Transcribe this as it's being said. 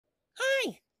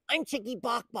I'm Chicky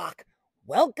Bok Bok.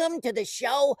 Welcome to the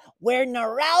show where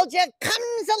neuralgia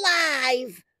comes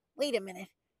alive. Wait a minute.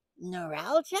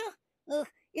 Neuralgia? Ugh,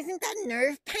 isn't that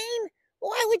nerve pain?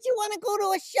 Why would you want to go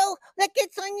to a show that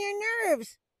gets on your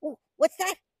nerves? Oh, what's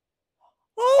that?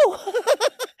 Oh,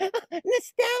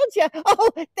 nostalgia. Oh,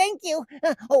 thank you.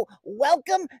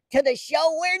 Welcome to the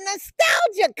show where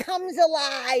nostalgia comes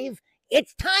alive.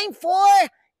 It's time for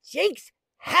Jake's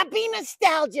Happy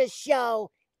Nostalgia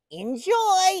Show.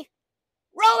 Enjoy.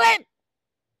 Roll it.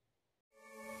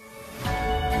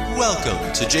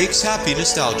 Welcome to Jake's Happy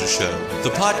Nostalgia Show, the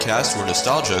podcast where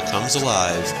nostalgia comes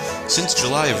alive. Since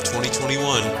July of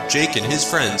 2021, Jake and his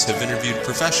friends have interviewed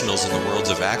professionals in the worlds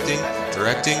of acting,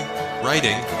 directing,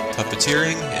 writing,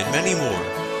 puppeteering, and many more.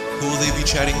 Who will they be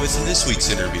chatting with in this week's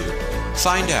interview?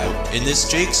 Find out in this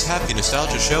Jake's Happy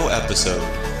Nostalgia Show episode.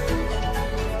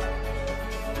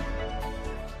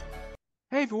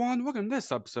 Hey everyone, welcome to this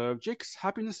episode of Jake's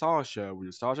Happy Nostalgia Show, where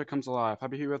nostalgia comes alive.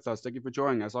 Happy to be with us. Thank you for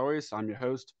joining. As always, I'm your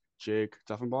host, Jake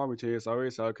Deffinbaugh. With me, as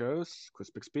always, our co-hosts, Chris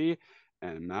Bixby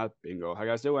and Matt Bingel. How you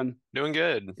guys doing? Doing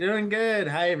good. Doing good.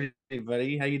 Hi,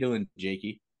 everybody. How you doing,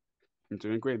 Jakey? I'm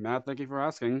doing great, Matt. Thank you for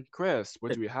asking. Chris,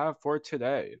 what do we have for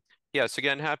today? Yes,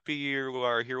 again, happy you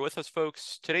are here with us,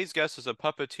 folks. Today's guest is a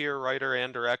puppeteer, writer,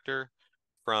 and director.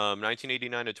 From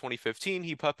 1989 to 2015,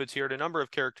 he puppeteered a number of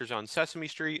characters on Sesame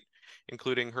Street,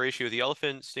 including Horatio the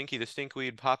Elephant, Stinky the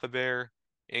Stinkweed, Puppeteer,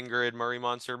 Ingrid, Murray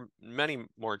Monster, many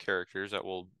more characters that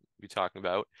we'll be talking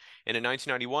about. And in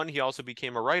 1991, he also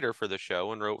became a writer for the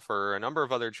show and wrote for a number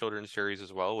of other children's series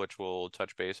as well, which we'll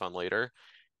touch base on later.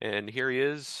 And here he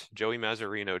is, Joey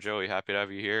Mazzarino. Joey, happy to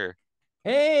have you here.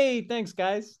 Hey, thanks,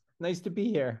 guys. Nice to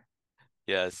be here.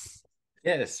 Yes.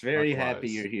 Yes, very Likewise. happy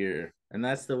you're here. And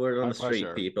that's the word on My the street,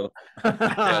 pleasure. people.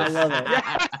 I love it.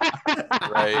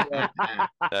 Right.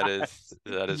 That is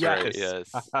Yes. right.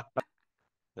 Yes.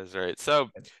 That's right. So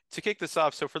to kick this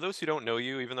off, so for those who don't know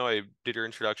you, even though I did your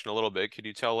introduction a little bit, could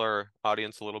you tell our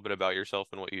audience a little bit about yourself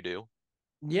and what you do?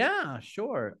 Yeah,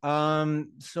 sure.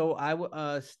 So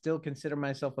I still consider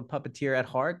myself a puppeteer at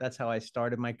heart. That's how I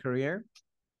started my career.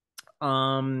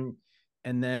 And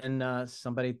then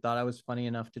somebody thought I was funny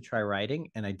enough to try writing,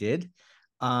 and I did.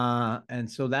 And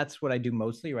so that's what I do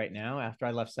mostly right now. After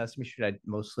I left Sesame Street, I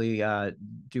mostly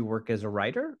do work as a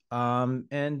writer.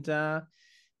 And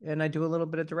I do a little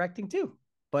bit of directing too.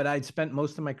 But I'd spent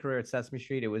most of my career at Sesame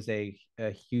Street. It was a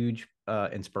huge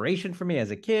inspiration for me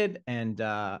as a kid, and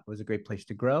it was a great place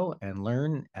to grow and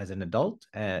learn as an adult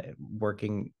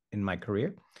working in my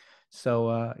career.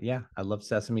 So yeah, I love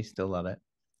Sesame, still love it.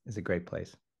 It's a great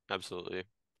place. Absolutely.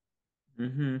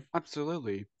 Mm-hmm.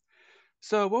 Absolutely.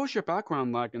 So what was your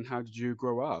background like and how did you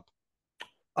grow up?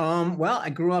 Well, I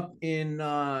grew up in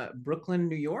Brooklyn,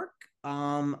 New York.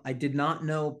 I did not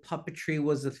know puppetry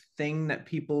was a thing that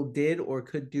people did or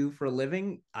could do for a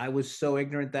living. I was so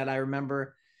ignorant that I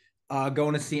remember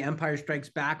going to see Empire Strikes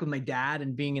Back with my dad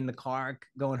and being in the car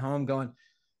going home going,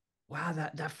 wow,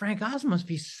 that Frank Oz must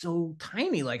be so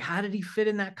tiny. Like, how did he fit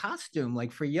in that costume?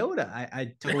 Like for Yoda,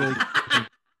 I totally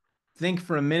think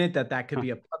for a minute that could be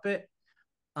a puppet.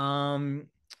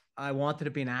 I wanted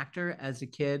to be an actor as a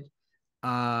kid.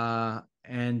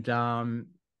 And I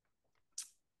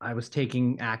was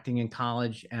taking acting in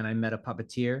college and I met a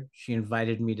puppeteer. She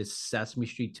invited me to Sesame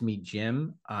Street to meet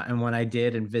Jim. And when I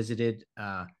did and visited,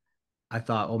 I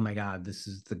thought, oh my God, this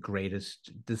is the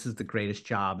greatest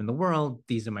job in the world.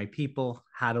 These are my people.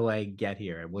 How do I get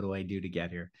here? What do I do to get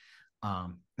here?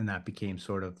 And that became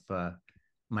sort of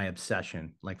my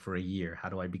obsession, like for a year. How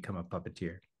do I become a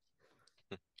puppeteer?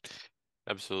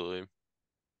 Absolutely.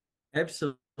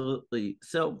 Absolutely.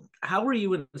 So how were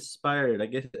you inspired? I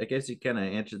guess you kind of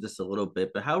answered this a little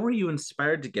bit, but how were you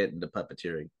inspired to get into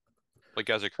puppeteering? Like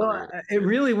as a Well, career. it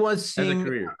really was seeing, As a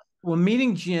career. well,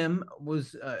 meeting Jim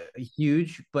was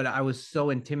huge, but I was so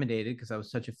intimidated because I was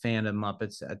such a fan of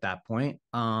Muppets at that point.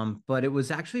 But it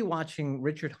was actually watching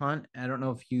Richard Hunt. I don't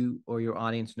know if you or your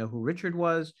audience know who Richard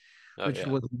was, Oh, which yeah.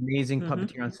 was an amazing Mhm.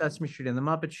 puppeteer on Sesame Street and the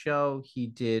Muppet Show. He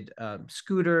did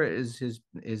Scooter is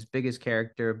his biggest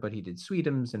character, but he did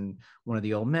Sweetums and One of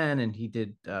the Old Men, and he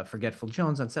did Forgetful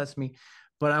Jones on Sesame.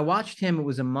 But I watched him. It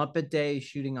was a Muppet Day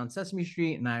shooting on Sesame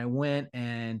Street, and I went,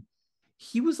 and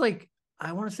he was like,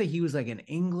 I want to say he was like an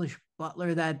English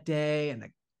butler that day and a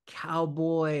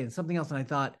cowboy and something else. And I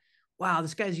thought, wow,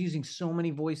 this guy's using so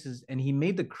many voices, and he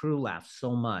made the crew laugh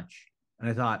so much. And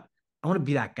I thought, I want to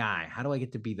be that guy. How do I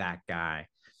get to be that guy?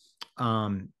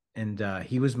 And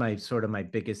he was my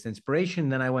biggest inspiration.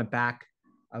 Then I went back.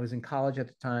 I was in college at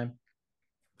the time.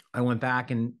 I went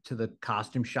back into the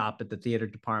costume shop at the theater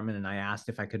department, and I asked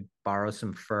if I could borrow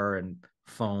some fur and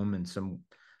foam and some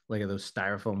like those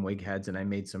styrofoam wig heads, and I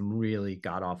made some really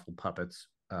god awful puppets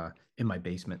in my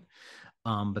basement.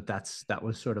 But that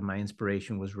was sort of my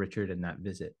inspiration, was Richard and that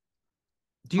visit.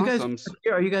 Do you guys Awesome.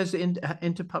 are you guys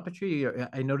into puppetry?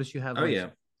 I noticed you have Oh like yeah.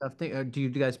 stuff. Do you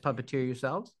guys puppeteer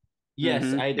yourselves? Yes,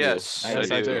 Mhm. I do. Yes,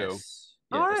 I do. Yes.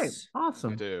 All right, Yes. I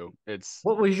awesome. do. It's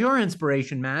What was your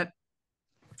inspiration, Matt?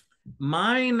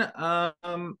 Mine,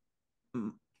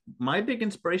 my big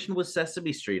inspiration was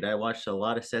Sesame Street. I watched a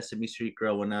lot of Sesame Street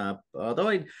growing up. Although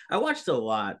I watched a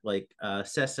lot like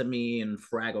Sesame and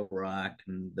Fraggle Rock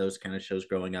and those kind of shows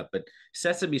growing up. But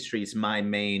Sesame Street's my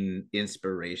main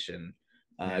inspiration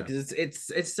because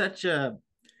it's such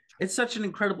an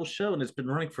incredible show, and it's been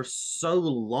running for so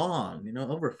long.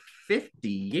 Over 50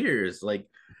 years. Like,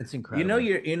 It's incredible.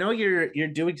 you're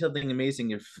doing something amazing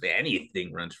if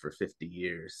anything runs for 50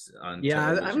 years on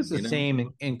television. I was the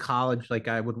same in college. Like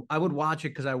I would watch it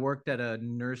because I worked at a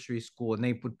nursery school, and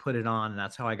they would put it on, and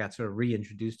that's how I got sort of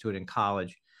reintroduced to it in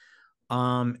college.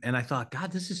 And I thought,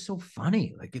 God, this is so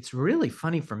funny. Like, it's really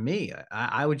funny for me.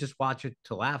 I would just watch it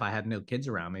to laugh. I had no kids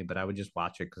around me, but I would just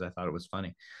watch it because I thought it was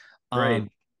funny. Right.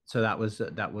 So that was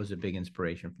a big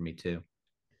inspiration for me too.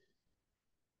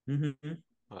 Mm-hmm.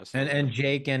 Awesome. And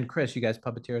Jake and Chris, you guys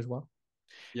puppeteer as well?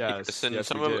 yes, and yes,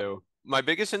 some we of do. my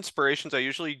biggest inspirations, I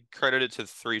usually credit it to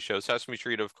 3 shows: Sesame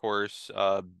Street, of course,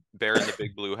 Bear in the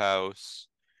Big Blue House,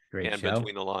 Great and show.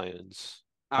 Between the Lions.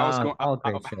 I was going. All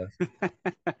great shows.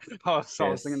 I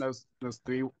was thinking Yes. those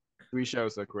three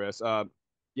shows, Chris.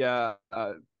 Yeah,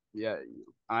 yeah.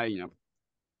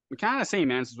 We kind of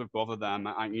same answers with both of them.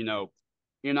 I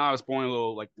was born a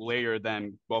little like later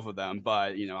than both of them,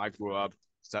 but I grew up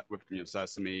set with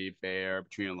Sesame, Bear,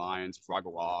 Between the Lions,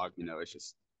 Fraggle Rock. It's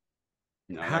just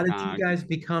How that did you kind guys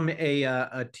become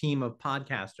a team of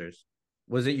podcasters?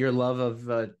 Was it your love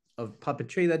of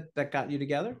puppetry that got you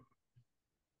together?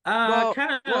 Well,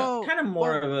 Kind of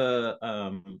more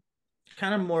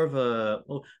of a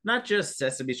well, not just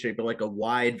Sesame Street, but like a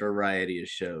wide variety of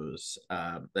shows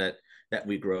that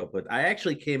we grew up with. I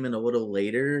actually came in a little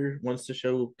later once the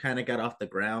show kind of got off the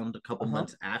ground, a couple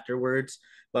months afterwards.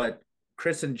 But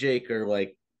Chris and Jake are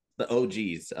like the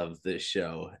OGs of this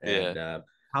show, and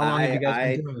How long have you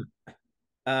guys been I doing it?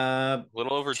 A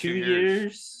little over 2 years.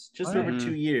 years, just All right. over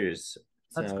 2 years.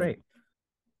 That's So, great.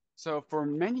 So for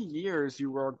many years,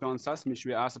 you worked on Sesame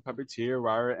Street as a puppeteer,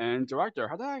 writer, and director.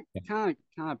 How did that Yeah. kind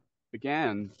of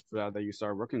began for that you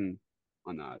started working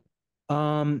on that?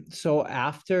 So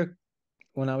after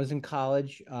when I was in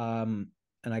college,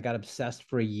 and I got obsessed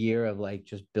for a year of like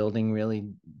just building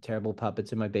really terrible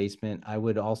puppets in my basement, I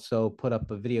would also put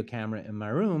up a video camera in my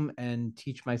room and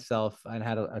teach myself. I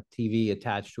had a TV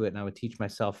attached to it, and I would teach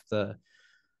myself that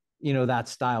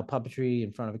style puppetry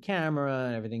in front of a camera,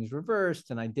 and everything's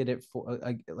reversed. And I did it for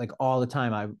like all the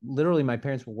time. My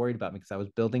parents were worried about me because I was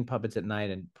building puppets at night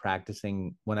and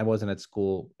practicing when I wasn't at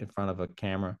school in front of a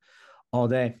camera all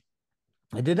day.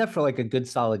 I did that for like a good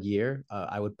solid year.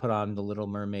 I would put on the Little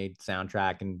Mermaid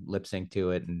soundtrack and lip sync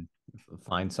to it and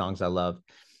find songs I loved.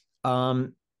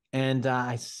 And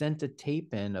I sent a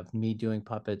tape in of me doing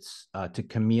puppets to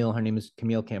Camille. Her name is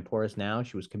Camille Camporis now.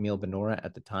 She was Camille Benora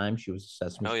at the time. She was a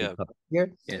Sesame Street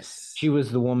puppeteer. yes. She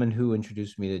was the woman who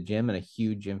introduced me to Jim and a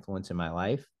huge influence in my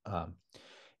life.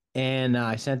 And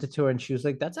I sent it to her, and she was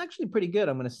like, "That's actually pretty good.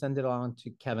 I'm going to send it on to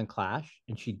Kevin Clash."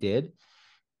 And she did.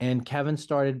 And Kevin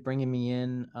started bringing me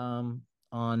in on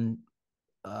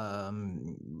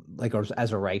like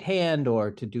as a right hand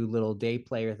or to do little day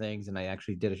player things. And I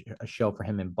actually did a show for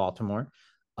him in Baltimore,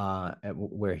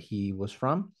 where he was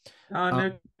from. Oh,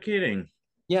 no kidding.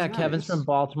 Yeah, Nice. Kevin's from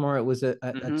Baltimore. It was a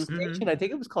Mhm. station. I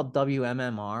think it was called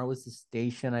WMMR was the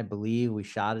station, I believe. We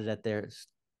shot it at their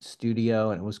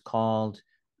studio, and it was called,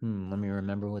 let me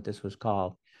remember what this was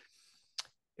called.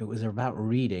 It was about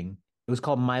reading. It was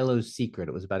called Milo's Secret.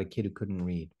 It was about a kid who couldn't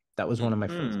read. That was one of my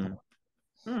first.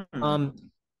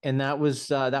 And that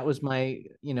was my,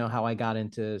 how I got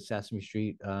into Sesame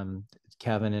Street.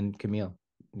 Kevin and Camille.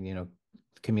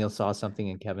 Camille saw something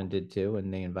and Kevin did too,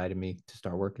 and they invited me to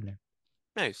start working there.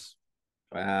 Nice.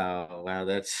 Wow,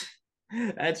 that's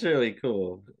really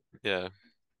cool. Yeah.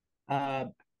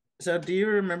 So do you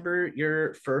remember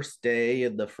your first day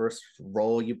and the first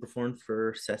role you performed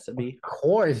for Sesame? Of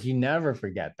course, you never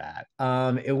forget that.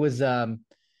 It was a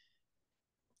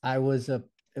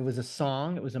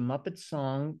song. It was a Muppet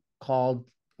song called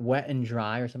Wet and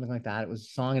Dry or something like that. It was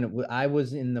a song, and I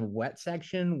was in the wet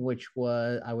section,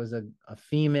 I was a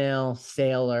female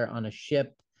sailor on a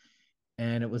ship,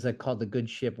 and it was called The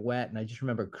Good Ship Wet. And I just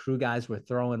remember crew guys were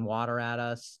throwing water at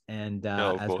us, and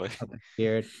Oh as boy. we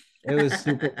puppeteered, it was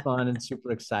super fun and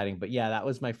super exciting. But yeah, that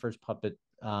was my first puppet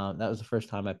That was the first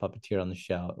time I puppeteered on the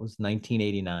show. It was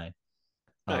 1989.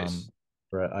 Nice.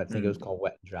 I think it was called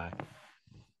Wet and Dry.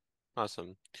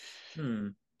 Awesome. Hmm.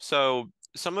 So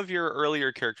some of your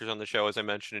earlier characters on the show, as I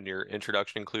mentioned in your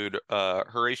introduction, include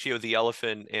Horatio the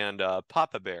Elephant and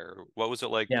Papa Bear. What was it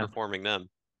like performing them?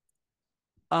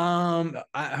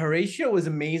 Horatio was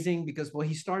amazing because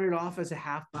he started off as a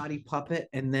half-body puppet,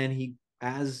 and then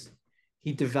as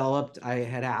he developed, I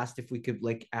had asked if we could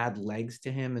like add legs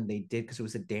to him, and they did because it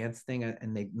was a dance thing,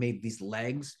 and they made these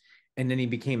legs, and then he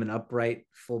became an upright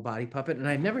full-body puppet, and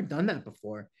I'd never done that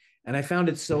before, and I found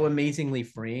it so amazingly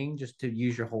freeing just to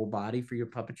use your whole body for your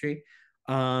puppetry,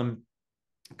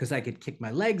 because I could kick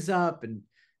my legs up and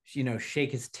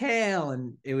shake his tail,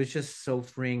 and it was just so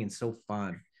freeing and so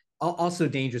fun. Also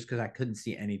dangerous because I couldn't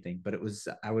see anything, but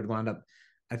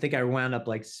I think I wound up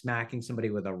like smacking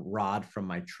somebody with a rod from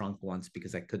my trunk once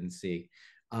because I couldn't see.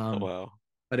 Wow.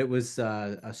 But it was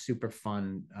a super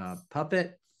fun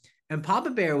puppet. And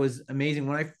Papa Bear was amazing.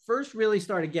 When I first really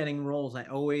started getting roles, I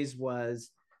always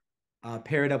was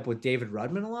paired up with David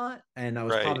Rudman a lot. And I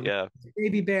was Papa Bear,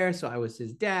 Baby Bear, so I was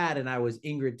his dad, and I was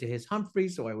Ingrid to his Humphrey,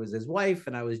 so I was his wife,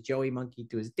 and I was Joey Monkey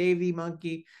to his Davy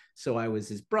Monkey, so I was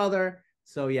his brother.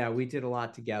 So yeah, we did a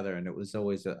lot together, and it was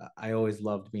always I always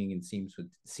loved being in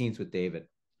scenes with David.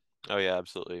 Oh yeah,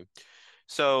 absolutely.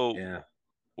 So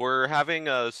we're having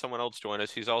someone else join us.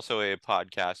 He's also a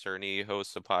podcaster, and he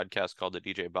hosts a podcast called the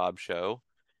DJ Bob Show.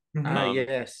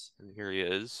 Yes. And here he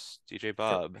is, DJ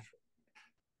Bob.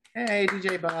 Hey,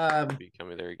 DJ Bob.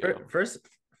 There you go.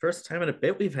 First time in a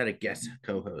bit we've had a guest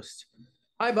co-host.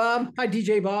 Hi, Bob. Hi,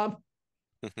 DJ Bob.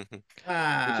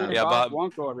 Bob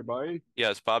Wonko, everybody.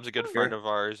 Yes, Bob's a good friend of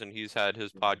ours, and he's had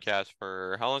his podcast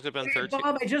for how long has it been? 13.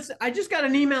 Bob, I just got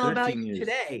an email about you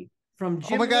today from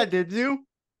Jim. Oh my God, did you?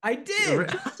 I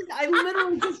did. I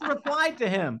literally just replied to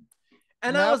him,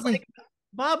 and I was like,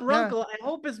 Bob Runkle. I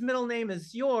hope his middle name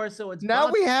is yours, so it's now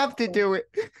Bob we have to do it.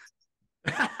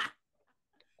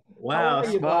 Wow,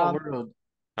 small world.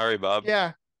 All right, Bob.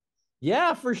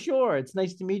 Yeah, for sure. It's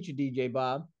nice to meet you, DJ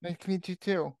Bob. Nice to meet you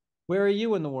too. Where are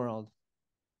you in the world?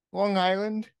 Long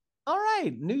Island. All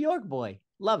right, New York boy.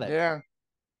 Love it. Yeah.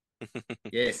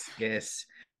 Yes.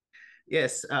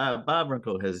 Bob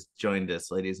Runkle has joined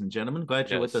us, ladies and gentlemen. Glad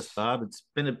you're with us, Bob. It's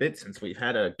been a bit since we've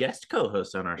had a guest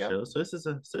co-host on our show, so this is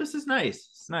nice.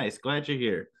 It's nice. Glad you're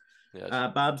here. Yes.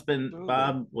 Bob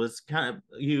was kind of,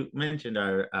 you mentioned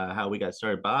our how we got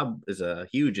started. Bob is a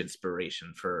huge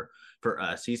inspiration for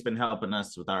us. He's been helping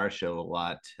us with our show a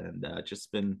lot, and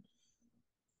just been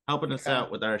helping us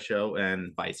out with our show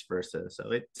and vice versa.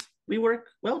 So we work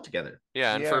well together.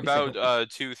 Yeah, and for about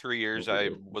 2-3 years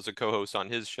I was a co-host on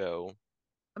his show.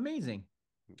 Amazing.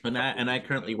 And I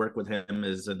currently work with him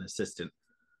as an assistant.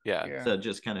 Yeah. So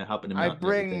just kind of helping him out.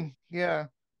 You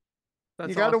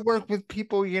got to work with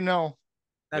people,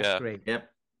 That's great. Yep.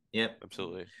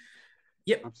 Absolutely.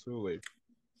 Yep.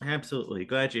 Absolutely.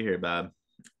 Glad you're here, Bob.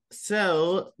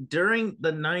 So during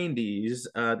the 90s,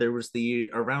 there was the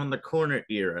Around the Corner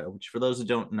era, which for those who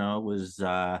don't know was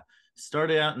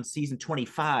started out in season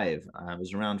 25. It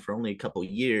was around for only a couple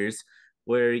years,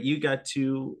 where you got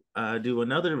to do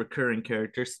another recurring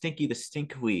character, Stinky the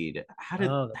Stinkweed.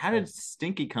 How did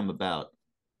Stinky come about?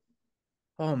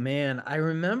 Oh man, I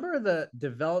remember the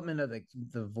development of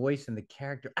the voice and the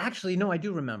character. Actually, no, I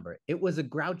do remember it. It was a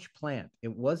grouch plant.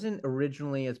 It wasn't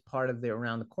originally as part of the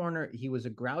Around the Corner. He was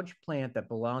a grouch plant that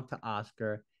belonged to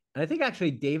Oscar. And I think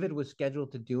actually David was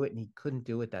scheduled to do it and he couldn't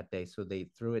do it that day. So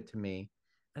they threw it to me.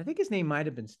 I think his name might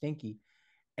have been Stinky.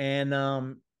 And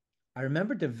I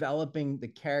remember developing the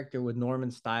character with Norman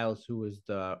Stiles, who was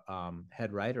the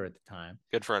head writer at the time.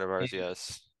 Good friend of ours,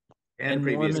 yes. And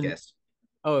previous guest.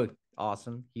 Oh,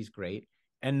 awesome. He's great.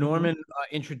 And Norman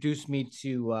introduced me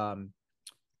to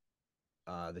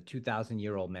the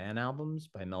 2000-Year-Old Man albums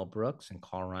by Mel Brooks and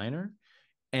Carl Reiner.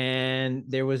 And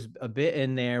there was a bit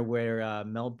in there where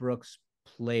Mel Brooks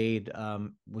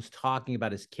was talking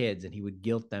about his kids, and he would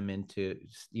guilt them into,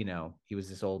 he was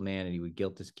this old man and he would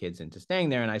guilt his kids into staying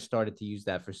there. And I started to use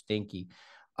that for Stinky.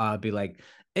 Be like,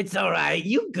 it's all right,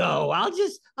 you go.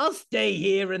 I'll stay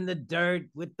here in the dirt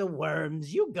with the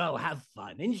worms. You go, have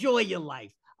fun, enjoy your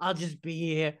life. I'll just be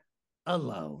here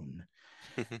alone.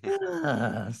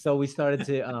 So he started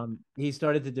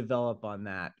to develop on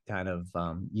that kind of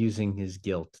using his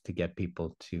guilt to get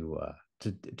people to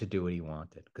do what he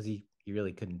wanted, because he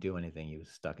really couldn't do anything. He was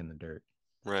stuck in the dirt.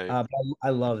 Right. But I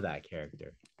love that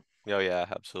character. Oh yeah,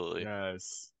 absolutely.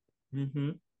 Yes.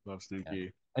 Love Stinky. Yeah.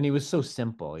 And he was so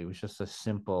simple. He was just a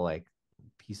simple like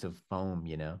piece of foam,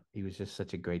 He was just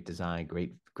such a great design,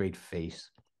 great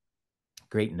face,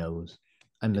 great nose.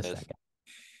 I miss that guy.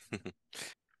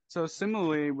 So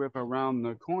similarly with Around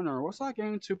the Corner, what's like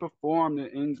getting to perform the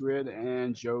Ingrid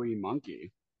and Joey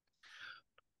Monkey?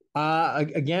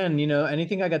 Again,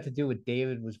 anything I got to do with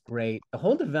David was great. The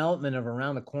whole development of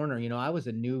Around the Corner, I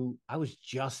was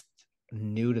just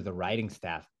new to the writing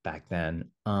staff back then.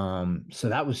 So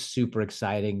that was super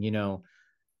exciting.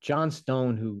 John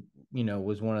Stone, who,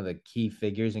 was one of the key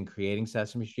figures in creating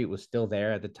Sesame Street, was still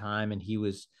there at the time, and he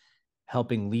was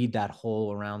helping lead that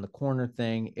whole Around the Corner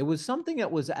thing. It was something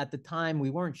that was, at the time, we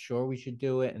weren't sure we should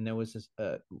do it, and there was this,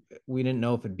 we didn't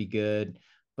know if it'd be good,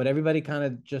 but everybody kind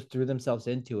of just threw themselves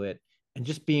into it. And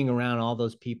just being around all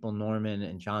those people, Norman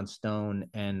and John Stone,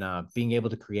 and being able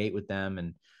to create with them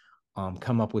and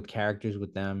come up with characters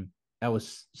with them, that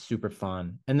was super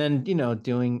fun. And then,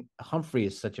 doing Humphrey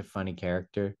is such a funny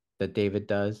character that David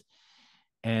does.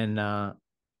 And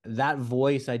that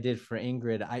voice I did for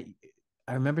Ingrid,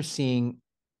 I remember seeing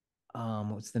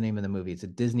what's the name of the movie? It's a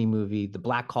Disney movie, The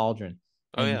Black Cauldron.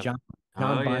 Oh, And yeah.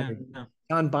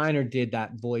 John Biner did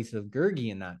that voice of Gurgi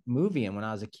in that movie. And when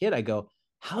I was a kid, I go,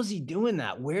 how's he doing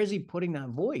that? Where is he putting that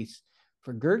voice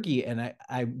for Gurgi? And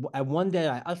I one day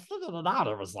I figured it out.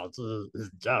 It was like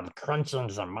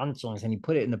crunchings and munchings, and he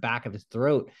put it in the back of his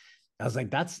throat. I was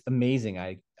like, that's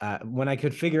amazing. When I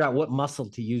could figure out what muscle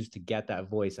to use to get that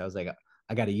voice, I was like,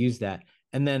 I got to use that.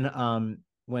 And then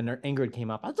when Ingrid came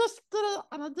up, I just did it,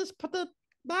 and I just put it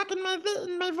back in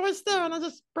my voice there, and I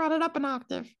just brought it up an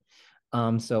octave.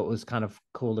 So it was kind of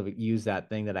cool to use that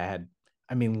thing that I had.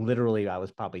 I mean, literally, I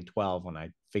was probably 12 when I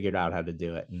figured out how to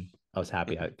do it, and I was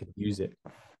happy I could use it.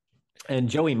 And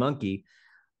Joey Monkey,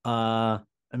 I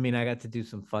got to do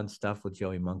some fun stuff with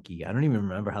Joey Monkey. I don't even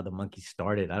remember how the monkey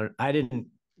started. I didn't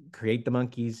create the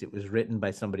monkeys. It was written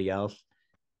by somebody else,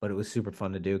 but it was super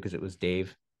fun to do because it was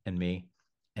Dave and me,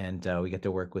 and we got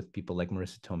to work with people like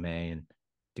Marissa Tomei and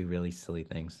do really silly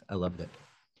things. I loved it.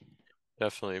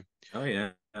 Definitely. Oh yeah.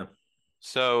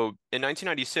 So in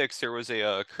 1996, there was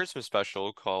a Christmas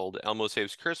special called Elmo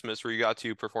Saves Christmas where you got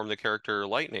to perform the character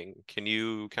Lightning. Can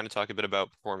you kind of talk a bit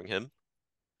about performing him?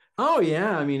 Oh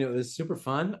yeah, it was super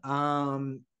fun.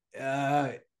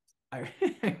 I, I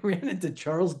ran into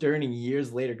Charles Durning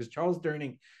years later because Charles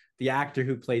Durning, the actor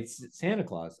who played Santa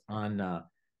Claus on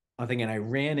thing, and I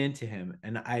ran into him,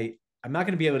 and I'm not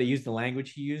going to be able to use the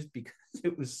language he used because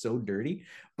it was so dirty.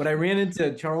 But I ran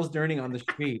into Charles Durning on the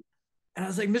street. And I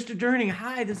was like, Mr. Durning,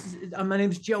 hi, this is my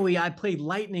name's Joey. I played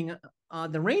Lightning,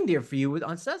 the reindeer for you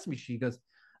on Sesame Street. He goes,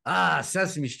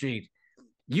 Sesame Street.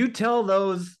 You tell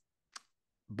those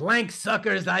blank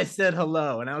suckers I said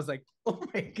hello. And I was like, oh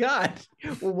my God,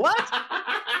 what?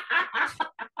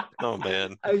 Oh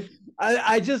man.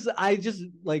 I just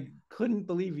like couldn't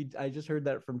believe I just heard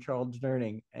that from Charles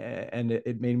Durning, and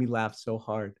it made me laugh so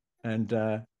hard. And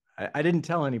I didn't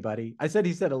tell anybody. I said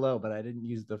he said hello, but I didn't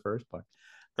use the first part.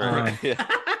 Right. Yeah.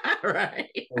 Right.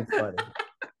 So funny.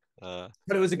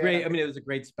 But it was a great. It was a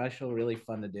great special. Really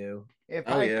fun to do. If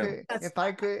Oh, I yeah. could, if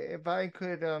I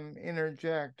could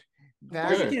interject, Of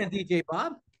course Good. you can, DJ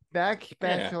Bob. that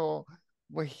special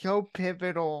was so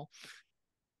pivotal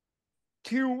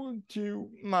to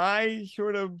my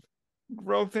sort of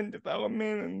growth and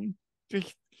development, and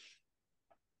just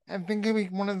I think it was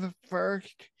one of the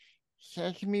first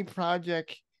Sesame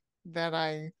projects that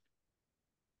I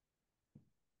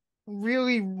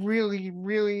really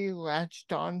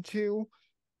latched onto.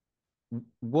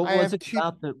 What I was have it two-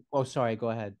 about the? Oh, sorry. Go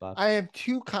ahead, Bob. I have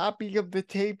 2 copies of the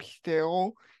tape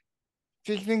still,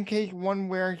 just in case one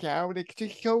wears out. It's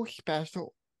just so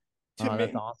special to Oh, me.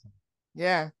 that's awesome.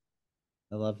 Yeah.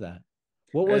 I love that.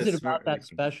 What That was is it about really that cool.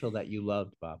 special that you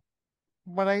loved, Bob?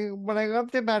 What I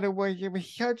loved about it was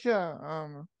such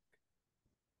a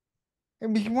it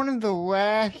was one of the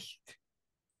last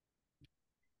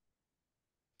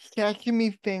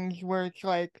Sesame things where it's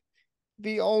like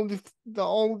the old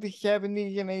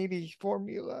 70s and 80s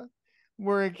formula,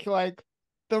 where it's like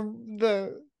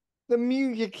the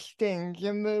music stings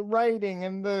and the writing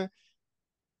and the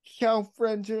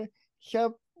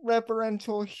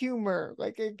self-referential humor.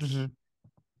 Like it's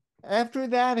after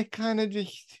that it kind of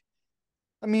just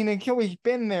it's always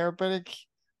been there, but it's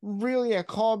really a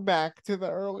callback to the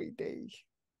early days.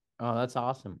 Oh, that's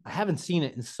awesome. I haven't seen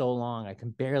it in so long. I can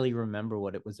barely remember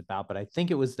what it was about, but I think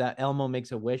it was that Elmo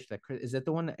makes a wish. Is that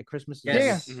the one at Christmas?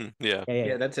 Yes. Mhm. Yeah.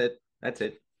 Yeah, that's it. That's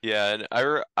it. Yeah, and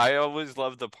I always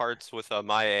loved the parts with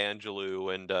Maya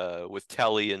Angelou and with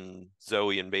Telly and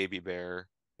Zoe and Baby Bear.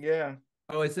 Yeah.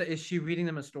 Oh, is she reading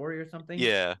them a story or something?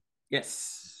 Yeah.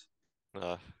 Yes.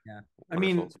 Yeah. I Wonderful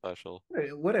mean, special.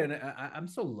 I'm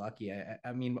so lucky.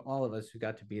 All of us who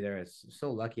got to be there is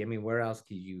so lucky. Where else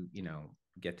could you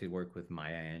get to work with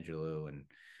Maya Angelou and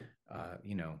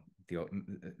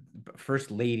the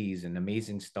first ladies and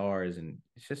amazing stars, and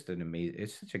it's just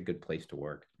it's such a good place to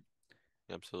work.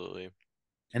 Absolutely.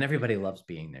 And everybody loves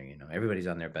being there, everybody's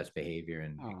on their best behavior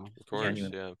and of course,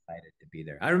 genuinely excited to be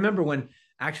there. I remember when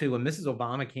Mrs.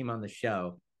 Obama came on the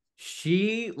show,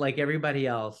 she, like everybody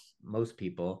else, most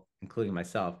people, including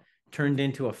myself, turned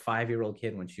into a 5-year-old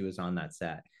kid when she was on that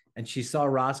set. And she saw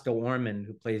Roscoe Orman,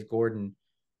 who plays Gordon,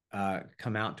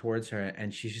 come out towards her,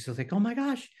 and she just was like, "Oh my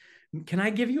gosh, can I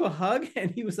give you a hug?"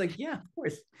 And he was like, "Yeah, of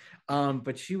course."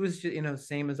 But she was just,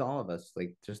 same as all of us,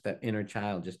 like just that inner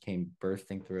child just came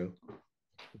bursting through.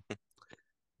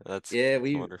 That's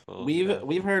wonderful.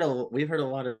 We've heard a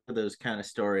lot of those kind of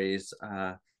stories.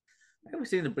 I always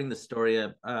seem to bring the story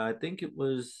up. I think it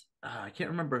was I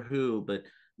can't remember who, but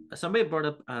somebody brought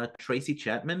up Tracy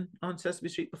Chapman on Sesame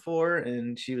Street before,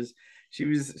 and she was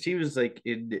like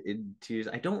in tears.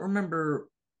 I don't remember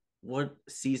what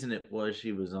season it was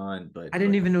she was on, but I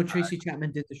didn't even know Tracy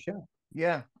Chapman did the show.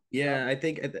 Yeah. I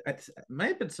think it might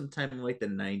have been sometime in like the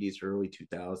 90s or early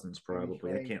 2000s,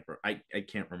 probably. Okay. I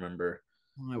can't remember.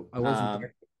 I wasn't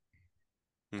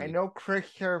there. I know Chris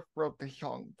Surf wrote the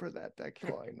song for that. That's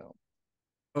all I know.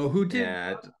 Oh, who did?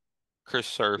 Yeah, Chris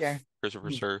Surf. Yeah.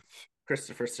 Christopher Surf.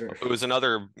 Christopher Surf. It was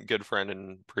another good friend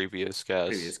and previous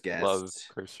guest. Love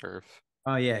Chris Surf.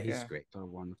 Oh yeah, he's great. So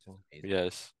wonderful.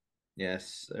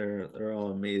 Yes, they're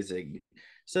all amazing.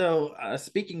 So,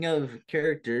 speaking of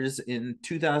characters, in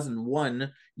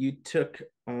 2001, you took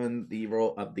on the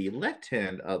role of the left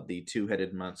hand of the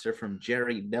two-headed monster from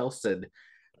Jerry Nelson.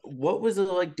 What was it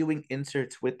like doing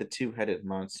inserts with the two-headed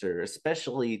monster,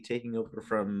 especially taking over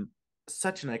from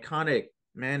such an iconic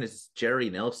man as Jerry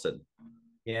Nelson?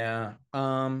 Yeah,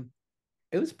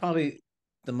 it was probably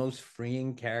the most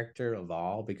freeing character of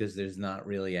all, because there's not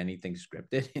really anything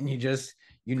scripted, and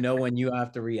you know when you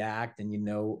have to react,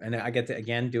 and I get to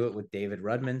again do it with David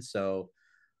Rudman, so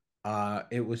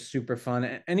it was super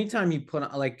fun. Anytime you put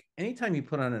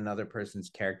on another person's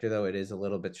character, though, it is a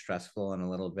little bit stressful and a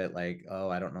little bit like, oh,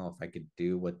 I don't know if I could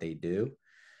do what they do.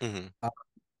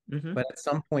 But at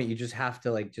some point you just have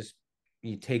to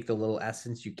you take the little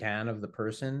essence you can of the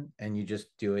person and you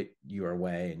just do it your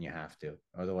way, and you have to,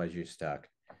 otherwise you're stuck.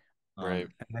 Right.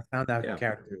 And I found that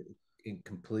character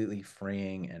completely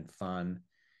freeing and fun,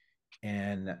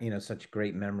 and such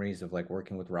great memories of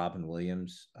working with Robin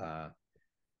Williams.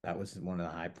 That was one of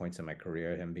the high points in my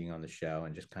career, him being on the show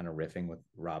and just kind of riffing with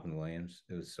Robin Williams.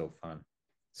 It was so fun.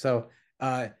 So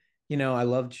I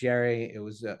loved Jerry. It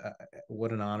was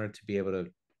what an honor to be able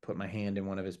to put my hand in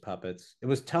one of his puppets. It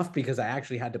was tough because I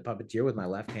actually had to puppeteer with my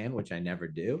left hand, which I never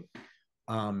do.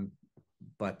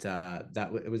 But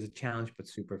it was a challenge, but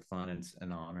super fun and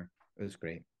an honor. It was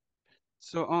great.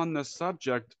 So on the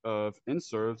subject of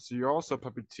inserts, you also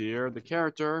puppeteer the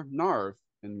character Narv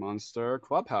in Monster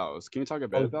Clubhouse. Can you talk a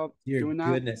bit about doing that?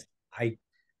 Goodness,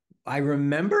 I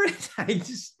remember it. I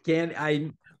just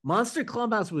can't. Monster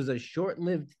Clubhouse was a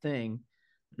short-lived thing.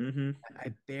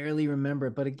 I barely remember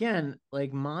it, but again,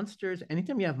 monsters,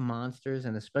 anytime you have monsters,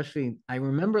 and especially I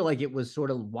remember it was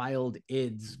sort of wild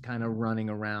ids kind of running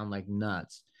around like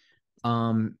nuts,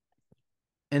 and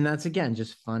that's again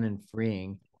just fun and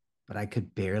freeing. But I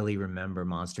could barely remember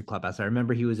Monster Clubhouse. I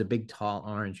remember he was a big tall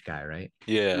orange guy, right?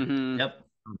 Yeah. Yep.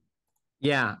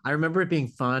 Yeah, I remember it being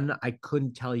fun. I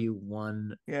couldn't tell you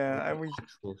one. Yeah,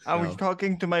 I was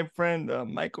talking to my friend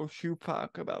Michael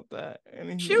Schupak about that,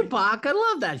 and Schupak, I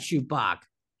love that Schupak.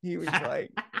 He was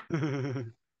like,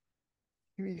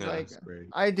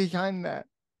 I designed that.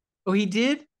 Oh, he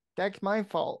did? That's my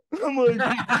fault. I'm like,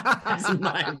 that's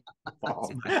my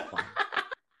fault.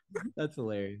 That's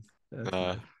hilarious.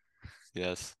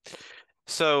 Yes.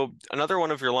 So another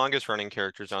one of your longest running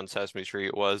characters on Sesame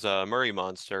Street was Murray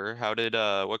Monster.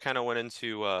 What kind of went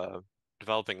into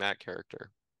developing that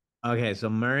character? Okay, so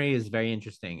Murray is very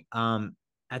interesting.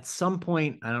 At some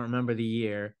point, I don't remember the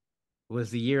year, it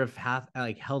was the year of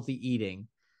healthy eating.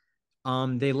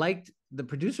 The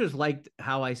producers liked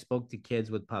how I spoke to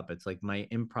kids with puppets, like my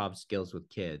improv skills with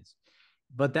kids.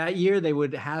 But that year they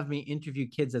would have me interview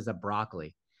kids as a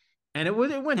broccoli. And it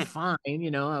went fine,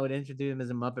 I would introduce him as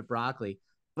a Muppet Broccoli,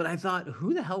 but I thought,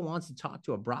 who the hell wants to talk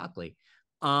to a broccoli?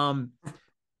 And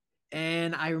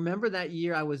I remember that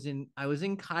year I was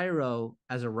in Cairo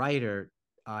as a writer,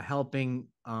 helping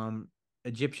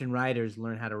Egyptian writers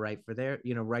learn how to write for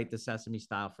write the Sesame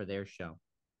style for their show.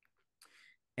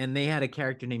 And they had a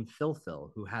character named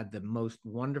Phil, who had the most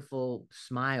wonderful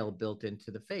smile built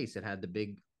into the face. It had the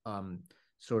big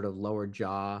sort of lower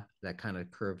jaw that kind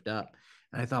of curved up.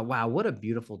 And I thought, wow, what a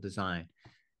beautiful design.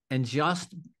 And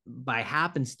just by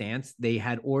happenstance, they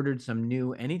had ordered some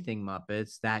new Anything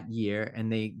Muppets that year,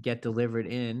 and they get delivered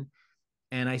in.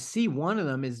 And I see one of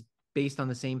them is based on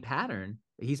the same pattern.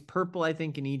 He's purple, I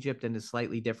think, in Egypt, and is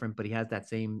slightly different, but he has that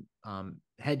same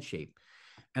head shape.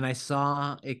 And I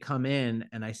saw it come in,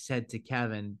 and I said to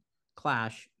Kevin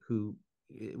Clash, who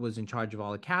was in charge of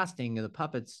all the casting of the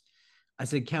puppets, I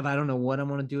said, Kev, I don't know what I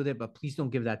want to do with it, but please don't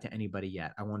give that to anybody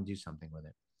yet. I want to do something with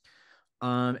it.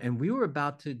 And we were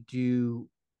about to do,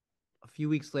 a few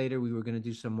weeks later, we were going to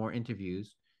do some more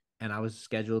interviews, and I was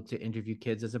scheduled to interview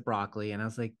kids as a broccoli. And I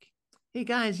was like, hey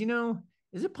guys,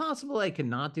 is it possible I can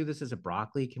not do this as a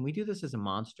broccoli? Can we do this as a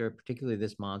monster, particularly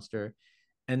this monster?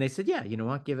 And they said, yeah, you know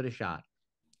what? Give it a shot.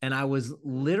 And I was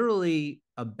literally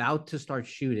about to start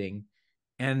shooting,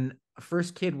 and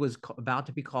first kid was about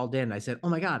to be called in. I said, oh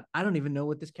my God, I don't even know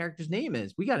what this character's name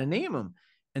is. We got to name him.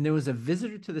 And there was a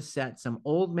visitor to the set. Some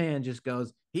old man just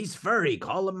goes, he's furry,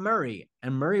 call him Murray.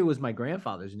 And Murray was my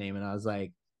grandfather's name. And I was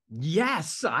like,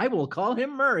 yes, I will call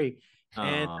him Murray.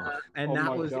 And Oh that my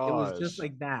was, it was just gosh.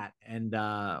 like that. And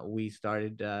we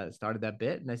started that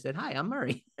bit, and I said, hi, I'm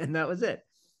Murray. And that was it.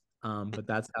 But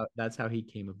that's how he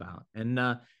came about.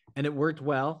 And it worked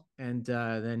well. And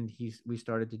then we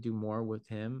started to do more with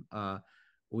him.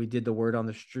 We did the word on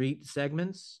the street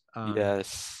segments.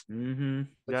 Yes. Which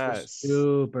Yes. was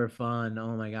super fun.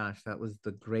 Oh my gosh, that was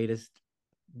the greatest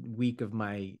week of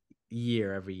my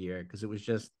year every year, because it was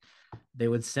just, they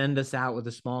would send us out with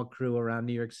a small crew around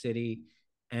New York City,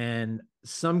 and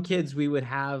some kids we would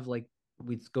have, like,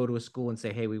 we'd go to a school and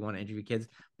say, hey, we want to interview kids,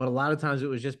 but a lot of times it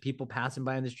was just people passing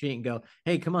by in the street and go,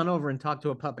 hey, come on over and talk to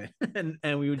a puppet.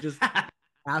 and we would just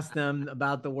ask them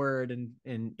about the word,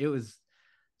 and it was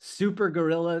super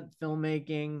guerrilla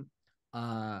filmmaking,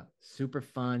 super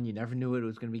fun. You never knew what it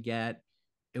was going to get.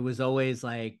 It was always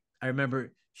like, I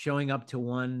remember showing up to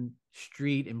one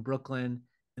street in Brooklyn,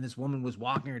 and this woman was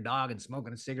walking her dog and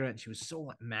smoking a cigarette, and she was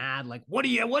so mad, like, what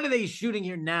are they shooting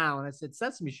here now? And I said,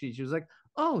 Sesame Street. She was like,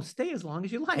 oh, stay as long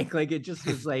as you like. Like, it just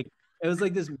was like, it was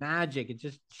like this magic. It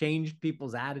just changed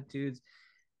people's attitudes.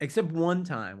 Except one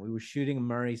time we were shooting a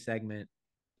Murray segment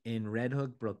in Red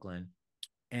Hook, Brooklyn,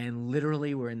 and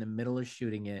literally we're in the middle of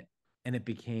shooting it, and it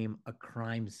became a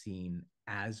crime scene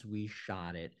as we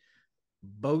shot it.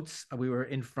 Boats, we were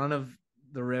in front of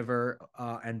the river,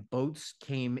 and boats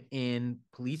came in,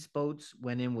 police boats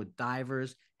went in with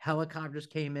divers, helicopters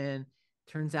came in.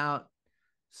 Turns out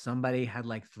somebody had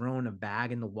like thrown a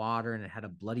bag in the water, and it had a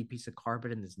bloody piece of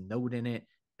carpet and this note in it,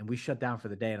 and we shut down for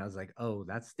the day. And I was like, oh,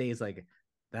 that stays like,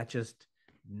 that's just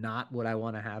not what I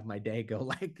want to have my day go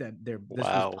like. That there, this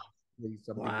Wow. was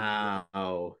something.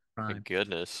 Wow. My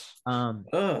goodness.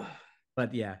 Ugh.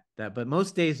 But yeah, but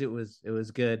most days it was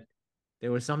good.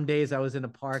 There were some days I was in a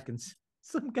park and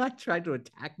some guy tried to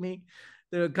attack me.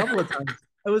 There were a couple of times.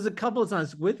 It was a couple of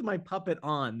times with my puppet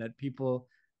on that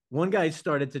one guy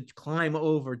started to climb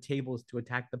over tables to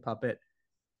attack the puppet.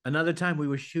 Another time we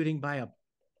were shooting by a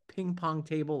ping pong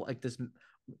table, like this.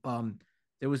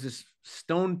 There was this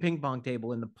stone ping pong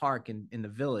table in the park in the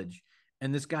village.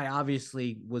 And this guy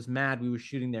obviously was mad we were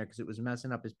shooting there because it was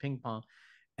messing up his ping pong.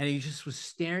 And he just was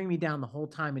staring me down the whole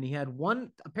time. And he had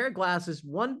a pair of glasses.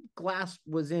 One glass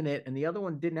was in it, and the other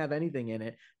one didn't have anything in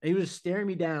it. And he was staring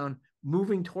me down,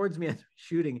 moving towards me as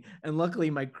shooting. And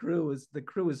luckily, the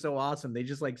crew was so awesome. They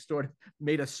just like sort of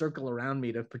made a circle around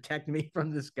me to protect me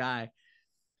from this guy.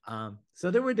 So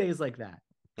there were days like that.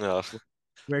 Oh,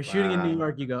 Where shooting in New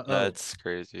York, you go, oh, that's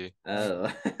crazy.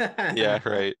 Oh. Yeah,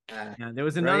 right. yeah. There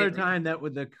was another time that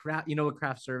with the craft, you know what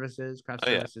craft services? Craft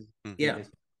services. Yeah.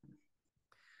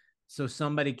 So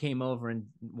somebody came over and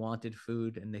wanted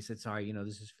food, and they said, sorry,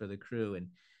 this is for the crew. And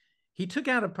he took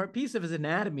out a piece of his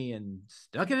anatomy and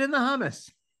stuck it in the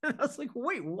hummus. And I was like,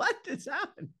 wait, what is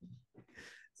happening?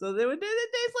 So there were days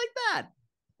like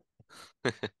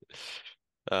that.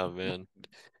 Oh, man.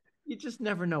 You just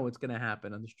never know what's going to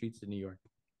happen on the streets of New York.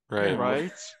 Right.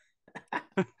 Right.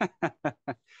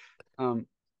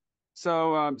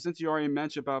 So since you already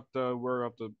mentioned about the word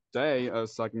of the day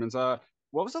segments,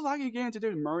 what was it like again to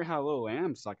do Murray Had a Little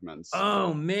Lamb segments?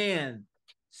 Oh man,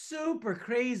 super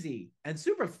crazy and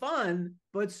super fun,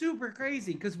 but super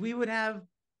crazy because we would have,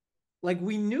 like,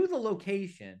 we knew the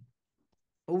location,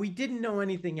 but we didn't know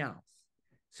anything else.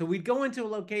 So we'd go into a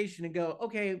location and go,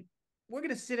 okay, we're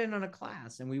going to sit in on a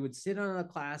class. And we would sit on a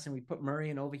class, and we put Murray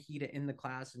and Ovahita in the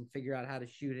class and figure out how to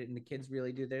shoot it. And the kids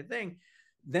really do their thing.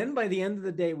 Then by the end of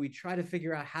the day, we try to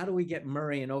figure out how do we get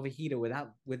Murray and Ovahita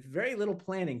with very little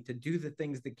planning to do the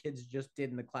things the kids just did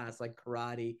in the class, like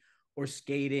karate or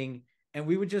skating. And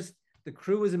we would the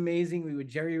crew was amazing. We would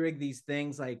jerry rig these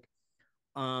things like,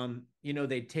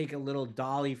 they'd take a little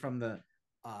dolly from the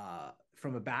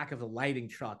from the back of the lighting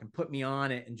truck and put me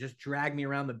on it and just drag me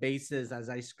around the bases as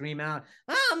I scream out,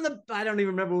 I don't even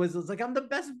remember what it was like, I'm the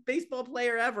best baseball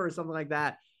player ever, or something like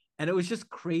that. And it was just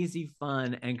crazy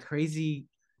fun and crazy,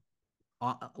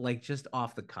 like just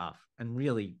off the cuff, and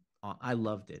really, I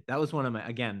loved it. That was one of my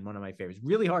favorites.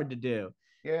 Really hard to do.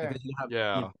 Yeah. Because you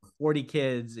have 40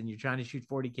 kids and you're trying to shoot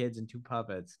 40 kids and 2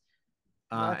 puppets.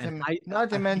 Not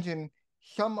to mention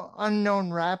some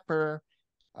unknown rapper,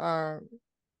 turned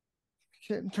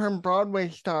Broadway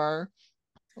star,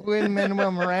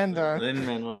 Lin-Manuel Miranda.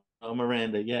 Lin-Manuel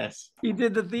Miranda, yes. He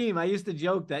did the theme. I used to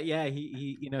joke that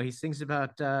he sings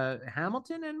about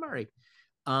Hamilton and Murray.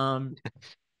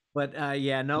 But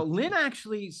Lin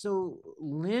actually. So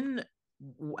Lin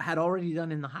had already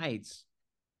done In the Heights.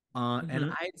 And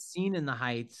I had seen In the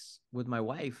Heights with my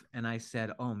wife, and I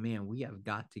said, "Oh man, we have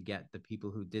got to get the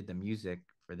people who did the music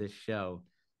for this show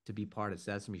to be part of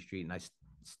Sesame Street." And I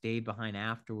stayed behind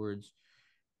afterwards,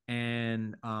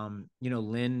 and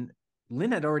Lin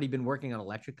had already been working on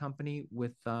Electric Company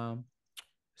with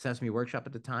Sesame Workshop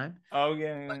at the time. Oh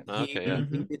yeah. He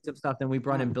did some stuff. Then we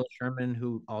brought in Bill Sherman,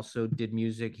 who also did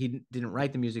music. He didn't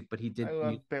write the music, but he did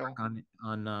music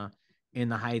on In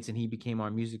the Heights, and he became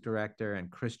our music director. And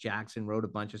Chris Jackson wrote a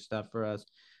bunch of stuff for us.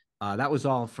 That was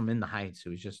all from In the Heights. It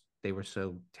was just, they were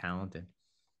so talented.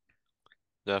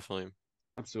 Definitely.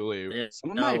 Absolutely. Yeah,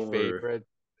 some of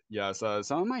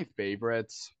my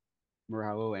favorites were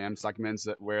Hello Lamb segments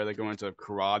where they go into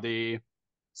karate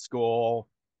school.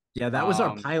 Yeah, that was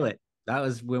our pilot. That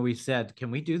was when we said, "Can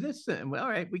we do this?" And all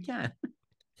right, we can.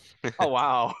 Oh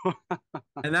wow.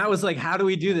 And that was like, how do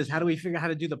we do this? How do we figure out how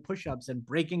to do the push-ups and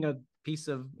breaking a piece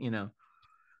of, And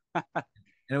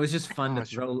it was just fun to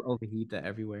throw Ovahita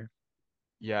everywhere.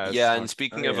 Yes. Yeah, and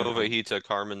speaking of Ovahita,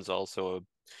 Carmen's also a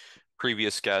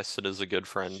previous guest that is a good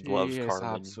friend. Love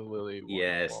Carmen. Absolutely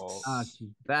wonderful. Yes. She's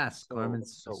best.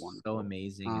 Carmen's so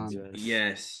amazing.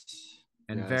 Yes.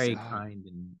 And very kind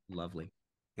and lovely.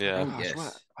 Yeah.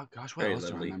 What else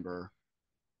do I remember?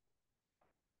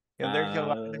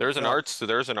 There's an art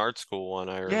school one.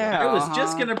 I remember. Yeah, I was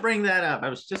just gonna bring that up. I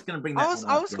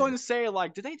was going to say,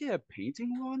 like, did they do a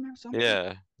painting one or something?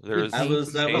 Yeah, there's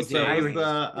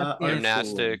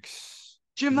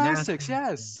gymnastics.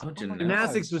 Yes.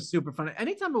 Gymnastics was super fun.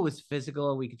 Anytime it was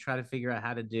physical, we could try to figure out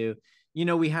how to do.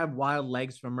 We have wild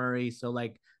legs from Murray, so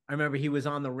like I remember he was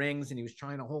on the rings and he was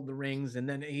trying to hold the rings, and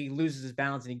then he loses his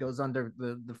balance and he goes under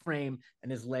the frame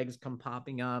and his legs come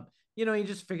popping up. You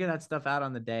just figure that stuff out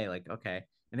on the day. Like, okay.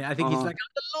 And I think he's like,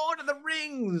 I'm the Lord of the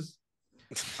Rings.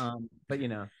 But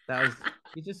that was,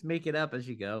 you just make it up as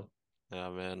you go. Yeah,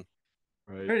 man.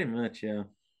 Right. Pretty much, yeah.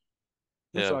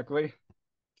 Exactly.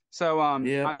 So I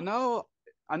know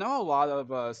a lot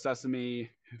of Sesame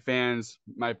fans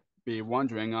might be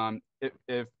wondering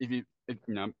if you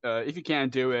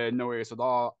can't do it, no worries at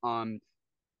all.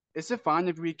 Is it fine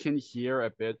if we can hear a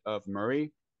bit of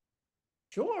Murray?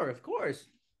 Sure, of course.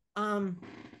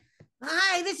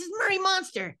 Hi, this is Murray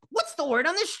Monster. What's the word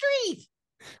on the street?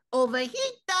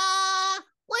 Ovahita!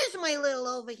 Where's my little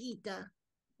Ovahita?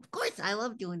 Of course, I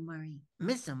love doing Murray.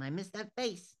 Miss him. I miss that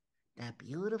face. That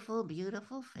beautiful,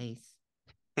 beautiful face.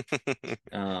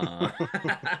 That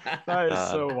is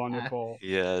so wonderful.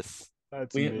 Yes.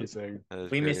 That's amazing.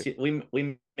 We miss you.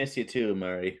 We miss you too,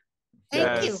 Murray.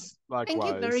 Thank you. Likewise.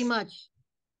 Thank you very much.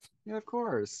 Yeah, of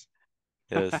course.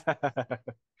 Yes.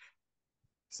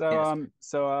 So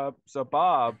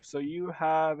Bob, so you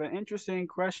have an interesting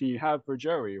question you have for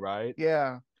Joey, right?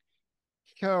 Yeah.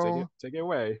 So take it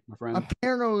away, my friend.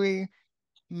 Apparently,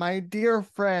 my dear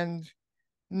friend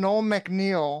Noel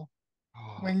McNeil,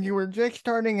 when you were just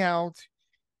starting out,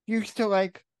 used to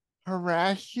like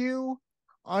harass you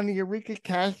on the Eureka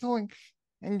Castle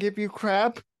and give you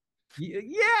crap.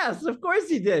 Yes, of course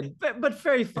he did. But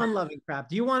very fun-loving crap.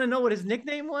 Do you want to know what his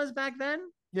nickname was back then?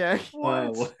 Yeah.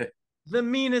 What? The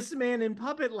meanest man in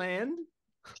Puppet Land.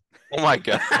 Oh my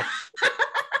god.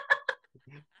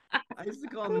 I used to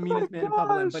call him the meanest man in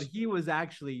Puppet Land, but he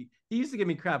used to give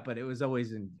me crap, but it was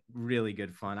always in really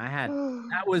good fun.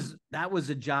 That was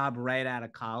a job right out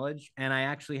of college, and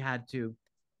I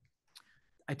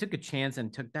took a chance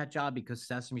and took that job because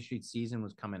Sesame Street season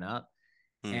was coming up.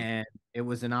 And it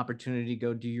was an opportunity to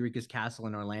go do Eureka's Castle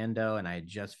in Orlando, and I had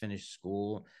just finished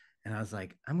school. And I was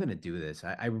like, I'm going to do this.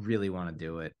 I really want to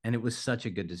do it. And it was such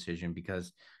a good decision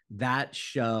because that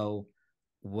show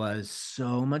was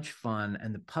so much fun.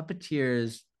 And the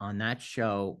puppeteers on that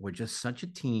show were just such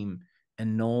a team.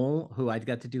 And Noel, who I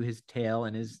got to do his tail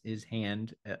and his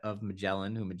hand of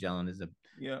Magellan, who Magellan is a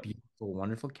beautiful,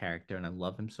 wonderful character. And I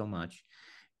love him so much.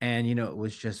 And, it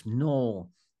was just Noel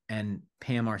and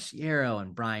Pam Arciero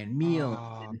and Brian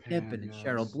Meal and Hippen and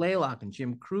Cheryl Blaylock and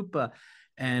Jim Krupa,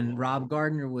 and Rob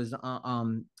Gardner was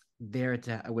there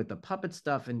with the puppet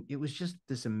stuff, and it was just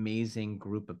this amazing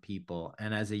group of people.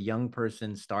 And as a young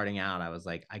person starting out, I was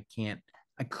like, I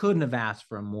couldn't have asked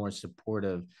for a more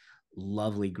supportive,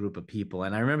 lovely group of people.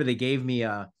 And I remember they gave me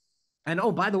and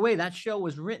oh, by the way, that show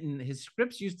was written, his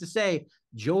scripts used to say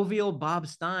Jovial Bob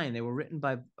Stein. They were written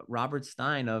by Robert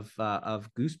Stein of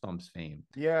Goosebumps fame.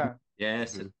 Yeah.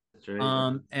 Yes, that's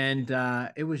right. And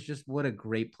it was just, what a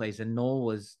great place. And Noel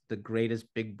was the greatest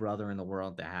big brother in the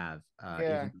world to have.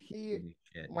 Yeah,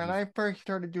 when I first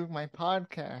started doing my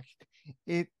podcast,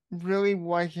 it really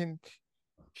wasn't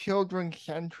children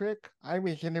centric. I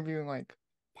was interviewing like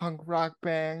punk rock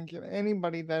bands and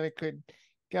anybody that I could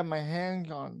get my hands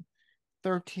on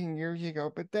 13 years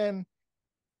ago. But then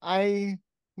I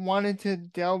wanted to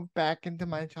delve back into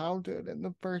my childhood, and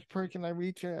the first person I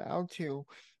reached out to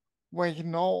was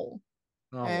Noel.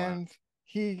 Oh, and wow.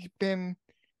 He's been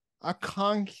a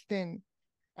constant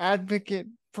advocate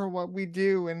for what we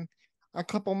do. And a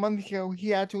couple months ago,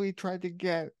 he actually tried to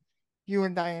get you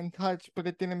and I in touch, but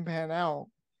it didn't pan out.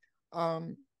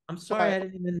 I'm sorry, I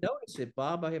didn't even notice it,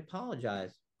 Bob. I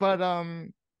apologize. But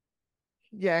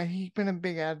yeah, he's been a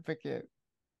big advocate.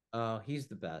 Oh, he's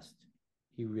the best.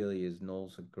 He really is.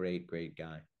 Noel's a great, great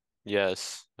guy.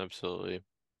 Yes, absolutely.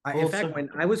 In fact, when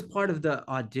I was part of the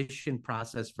audition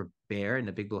process for Bear in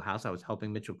the Big Blue House, I was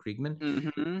helping Mitchell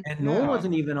Kriegman, and Noel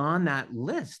wasn't even on that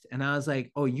list. And I was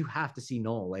like, "Oh, you have to see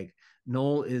Noel. Like,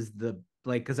 Noel is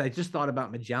because I just thought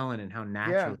about Magellan and how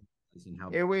natural it is and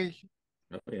how it was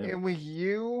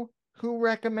you who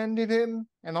recommended him,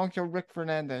 and also Rick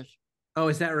Fernandez. Oh,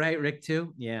 is that right, Rick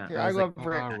too? Yeah, I love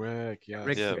Rick. Rick, yes.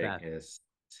 Rick's the Rick best. is.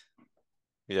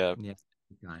 Yeah. Yes,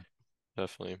 guy.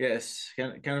 Definitely. Yes,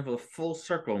 kind of a full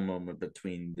circle moment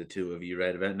between the two of you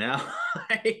right about now.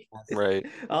 Right.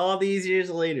 All these years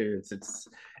later,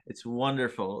 it's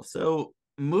wonderful. So,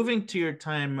 moving to your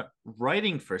time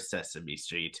writing for Sesame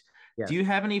Street, do you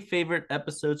have any favorite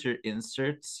episodes or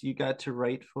inserts you got to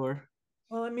write for?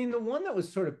 Well, I mean, the one that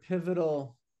was sort of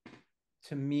pivotal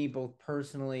to me, both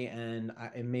personally and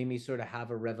it made me sort of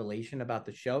have a revelation about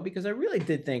the show, because I really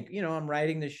did think, I'm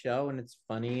writing the show and it's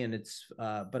funny and it's,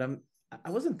 but I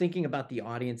wasn't thinking about the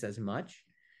audience as much.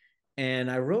 And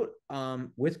I wrote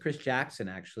with Chris Jackson,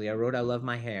 actually, I wrote I Love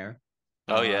My Hair.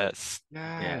 Oh, yes.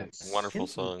 Wonderful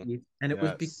song. And it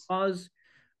was because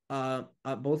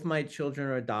both my children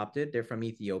are adopted. They're from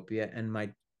Ethiopia, and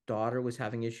my daughter was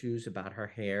having issues about her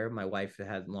hair. My wife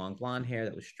had long blonde hair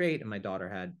that was straight, and my daughter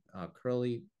had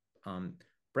curly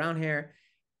brown hair.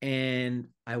 And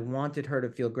I wanted her to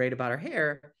feel great about her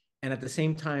hair. And at the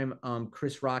same time,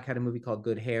 Chris Rock had a movie called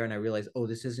Good Hair, and I realized, oh,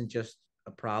 this isn't just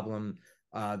a problem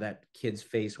that kids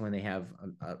face when they have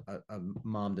a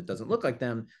mom that doesn't look like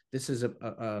them. This is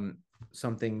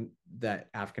something that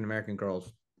African American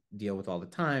girls deal with all the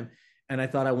time. And I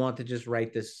thought I wanted to just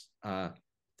write this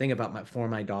thing about for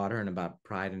my daughter and about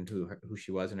pride and who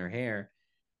she was in her hair.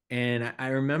 And I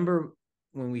remember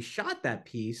when we shot that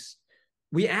piece,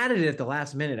 we added it at the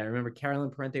last minute. I remember Carolyn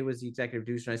Parente was the executive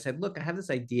producer. And I said, look, I have this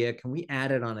idea. Can we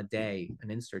add it on a day,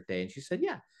 an insert day? And she said,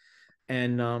 yeah.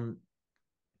 And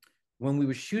when we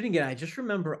were shooting it, I just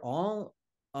remember all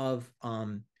of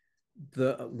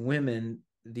the women,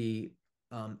 the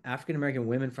African-American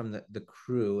women from the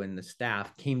crew and the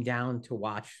staff came down to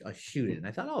watch us shoot it. And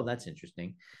I thought, oh, that's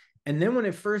interesting. And then when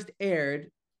it first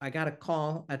aired, I got a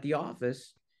call at the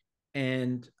office,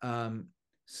 and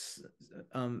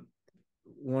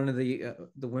one of the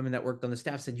women that worked on the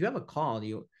staff said, you have a call. Do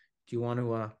you want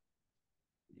to,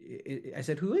 I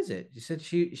said, who is it? She said,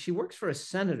 she works for a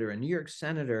senator, a New York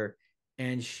senator,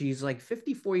 and she's like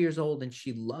 54 years old, and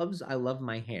she loves I Love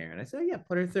My Hair. And I said, oh, yeah,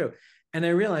 put her through. And I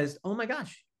realized, oh my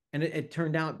gosh. And it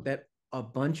turned out that a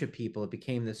bunch of people, it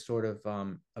became this sort of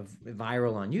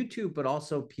viral on YouTube, but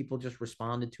also people just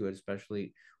responded to it,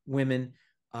 especially women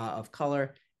of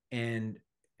color. And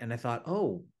I thought,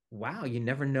 oh, wow, you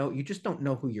never know. You just don't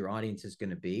know who your audience is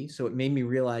going to be. So it made me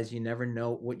realize you never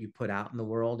know what you put out in the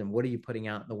world, and what are you putting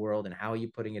out in the world, and how are you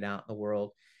putting it out in the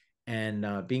world.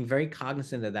 And being very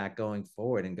cognizant of that going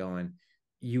forward, and going,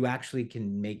 you actually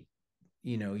can make,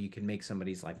 you can make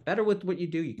somebody's life better with what you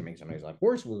do. You can make somebody's life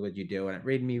worse with what you do. And it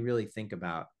made me really think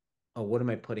about, oh, what am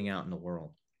I putting out in the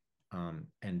world?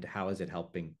 And how is it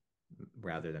helping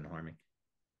rather than harming?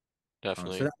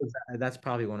 Definitely. So that's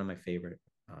probably one of my favorite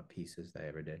pieces that I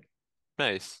ever did.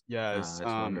 Nice. Yes.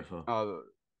 That's wonderful.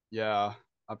 Yeah,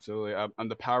 absolutely. And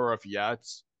The Power of Yet.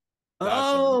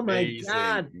 Oh my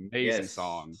God. Amazing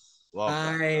song.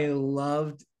 I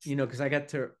loved, because I got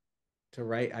to to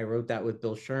write. I wrote that with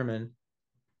Bill Sherman.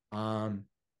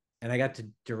 And I got to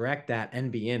direct that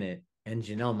and be in it. And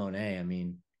Janelle Monáe, I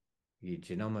mean,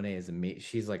 Janelle Monáe is amazing.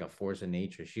 She's like a force of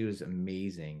nature. She was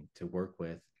amazing to work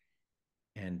with.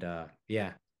 And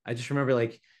yeah, I just remember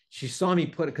like she saw me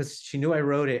put it because she knew I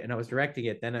wrote it and I was directing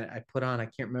it. Then I put on, I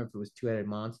can't remember if it was Two-Headed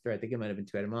Monster. I think it might have been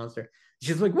Two-Headed Monster.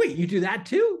 She's like, wait, you do that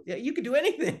too? Yeah, you could do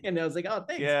anything. And I was like, oh,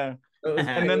 thanks. Yeah. So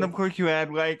and then of course you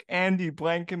had like Andy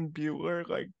Blankenbuehler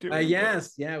like doing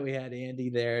yes, yeah, we had Andy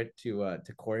there to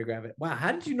choreograph it. Wow,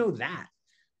 how did you know that?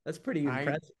 That's pretty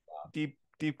impressive. Deep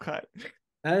cut.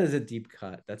 That is a deep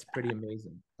cut. That's pretty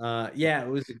amazing. Yeah, it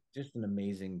was just an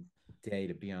amazing day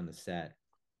to be on the set.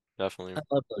 Definitely. I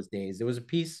love those days. There was a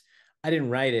piece, I didn't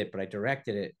write it, but I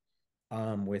directed it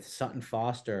with Sutton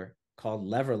Foster called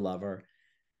Lever Lover.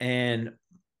 And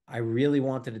I really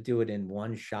wanted to do it in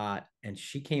one shot. And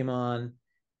she came on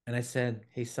and I said,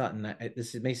 hey, Sutton,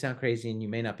 this may sound crazy and you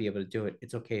may not be able to do it.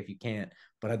 It's okay if you can't,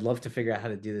 but I'd love to figure out how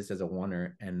to do this as a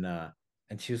oneer. And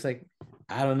she was like,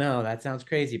 I don't know, that sounds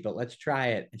crazy, but let's try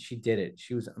it. And she did it.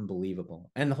 She was unbelievable.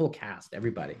 And the whole cast,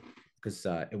 everybody, because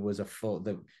it was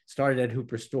started at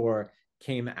Hooper Store,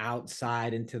 came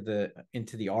outside into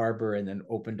the arbor and then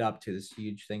opened up to this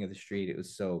huge thing of the street. It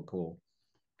was so cool.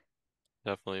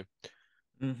 Definitely.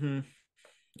 Mm-hmm.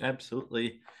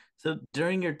 Absolutely. So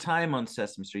during your time on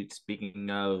Sesame Street, speaking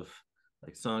of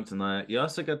like songs and that, you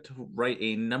also got to write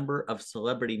a number of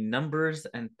celebrity numbers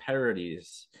and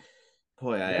parodies.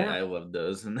 Boy, Yeah. I love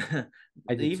those. And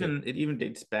I did too. it even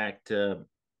dates back to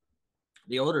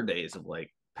the older days of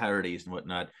like parodies and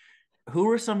whatnot. Who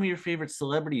were some of your favorite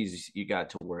celebrities you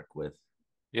got to work with?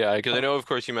 Yeah, because I know, of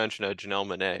course, you mentioned Janelle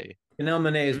Monáe. Janelle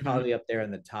Monáe is probably up there in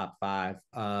the top 5.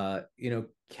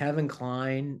 Kevin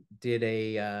Kline did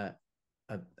I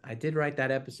did write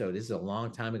that episode. This is a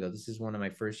long time ago. This is one of my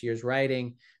first years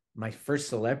writing. My first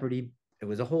celebrity, it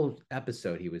was a whole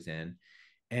episode he was in.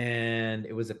 And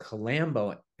it was a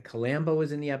Columbo. Columbo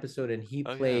was in the episode, and he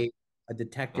played a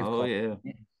detective called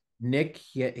Nick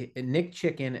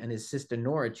Chicken and his sister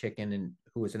Nora Chicken, and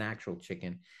who was an actual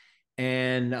chicken.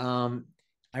 And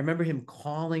I remember him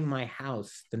calling my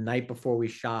house the night before we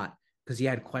shot because he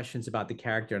had questions about the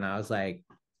character, and I was like,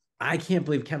 I can't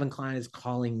believe Kevin Kline is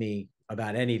calling me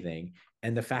about anything.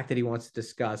 And the fact that he wants to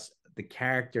discuss the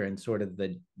character and sort of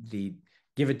the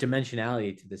give it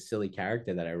dimensionality to the silly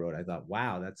character that I wrote. I thought,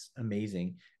 wow, that's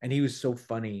amazing. And he was so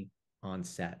funny on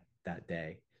set that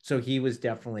day. So he was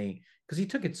definitely, because he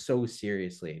took it so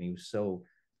seriously and he was so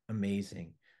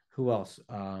amazing. Who else?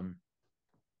 I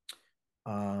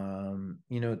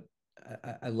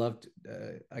loved,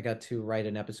 I got to write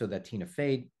an episode that Tina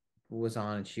Fey was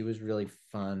on, and she was really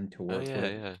fun to work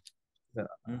with. So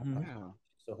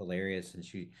hilarious, and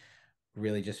she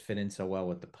really just fit in so well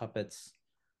with the puppets.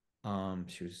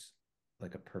 She was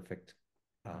like a perfect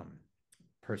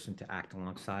person to act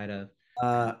alongside of.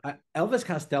 Elvis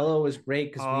Costello was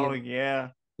great because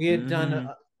we had done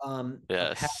a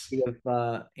parody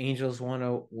of Angels Want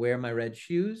to Wear My Red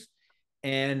Shoes,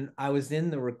 and I was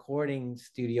in the recording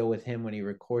studio with him when he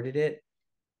recorded it,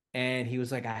 and he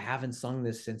was like, I haven't sung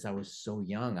this since I was so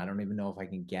young. I don't even know if I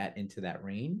can get into that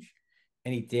range.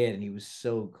 And he did, and he was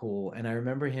so cool. And I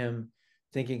remember him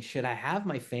thinking, should I have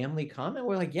my family come? And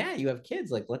we're like, yeah, you have kids,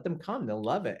 like let them come, they'll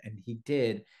love it. And he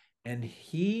did. And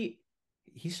he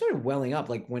started welling up,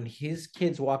 like when his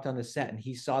kids walked on the set and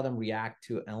he saw them react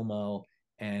to Elmo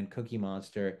and Cookie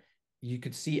Monster, you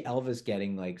could see Elvis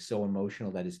getting like so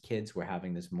emotional that his kids were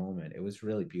having this moment. It was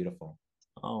really beautiful.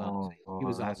 He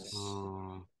was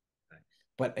awesome.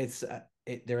 But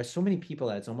there are so many people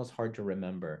that it's almost hard to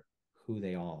remember who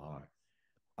they all are.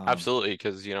 Absolutely,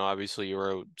 because obviously you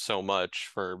wrote so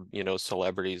much for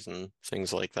celebrities and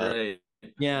things like that. Right.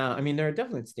 Yeah, I mean there are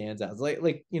definitely standouts.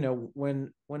 Like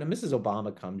when a Mrs.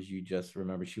 Obama comes, you just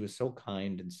remember she was so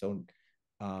kind and so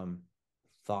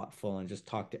thoughtful and just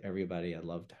talked to everybody. I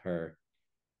loved her.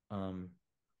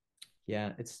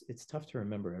 Yeah, it's tough to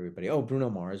remember everybody. Oh,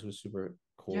 Bruno Mars was super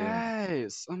cool.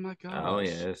 Yes. Oh my gosh. Oh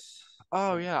yes.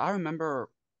 Oh yeah, I remember.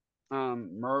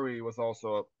 Murray was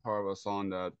also a part of a song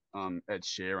that Ed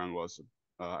Sheeran was.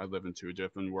 I live in two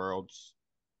different worlds.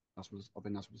 I think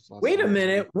that's what his last. Wait a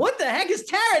minute! What the heck is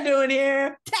Tara doing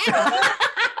here? Tara!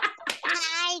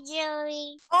 Hi,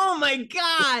 Joey. Oh my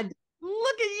God!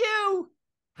 Look at you!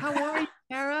 How are you,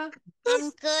 Tara?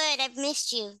 I'm good. I've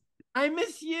missed you. I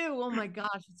miss you. Oh my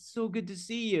gosh, it's so good to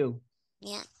see you.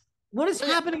 Yeah. What is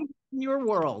happening in your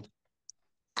world?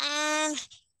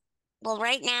 Well,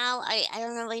 right now, I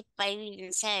don't know if I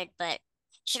even said, but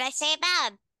should I say it,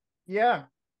 Bob? Yeah.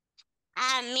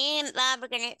 Me and Bob are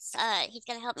gonna, he's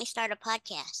gonna help me start a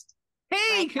podcast.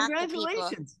 Hey,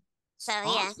 congratulations. So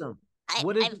yeah, Awesome.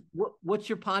 What's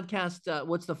your podcast?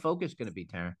 What's the focus going to be,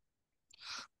 Tara?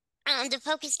 the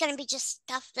focus is gonna be just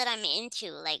stuff that I'm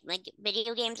into, like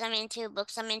video games I'm into,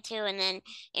 books I'm into, and then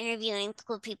interviewing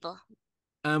cool people.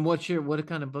 What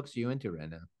kind of books are you into right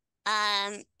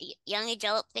now? Young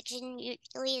adult fiction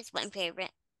usually is my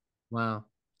favorite. Wow.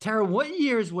 Tara, what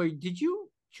years did you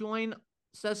join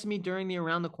Sesame during the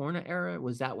Around the Corner era?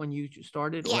 Was that when you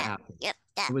started or Yeah. after? Yep.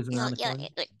 It was around the Yeah. corner?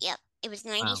 Yep. It was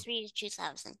 93 to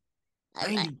 2000.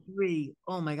 93.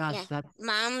 Oh my gosh, Yeah. that's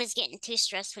Mom was getting too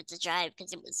stressed with the drive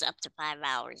because it was up to 5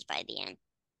 hours by the end.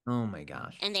 oh my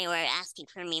gosh. And they were asking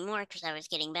for me more because I was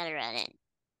getting better at it.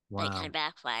 But it kind Wow. of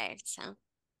backfired. So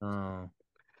Oh,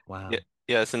 wow. Yeah,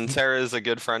 yes, and Sarah is a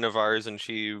good friend of ours, and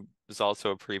she was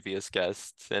also a previous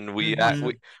guest. And we Mhm.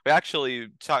 we actually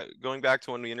going back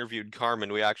to when we interviewed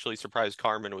Carmen, we actually surprised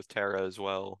Carmen with Tara as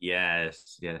well.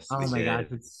 Yes. Oh we my gosh,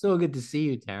 did. it's so good to see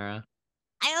you, Tara.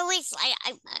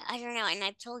 I don't know, and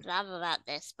I've told Rob about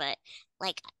this, but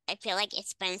like I feel like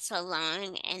it's been so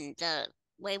long and the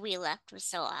way we left was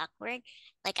so awkward.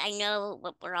 Like I know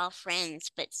we're all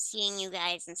friends, but seeing you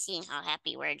guys and seeing how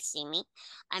happy you were to see me,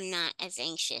 I'm not as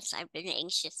anxious. I've been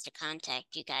anxious to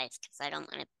contact you guys because I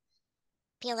don't want to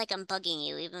feel like I'm bugging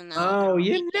you, even though Oh, we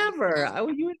you can. never.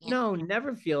 Yeah. No,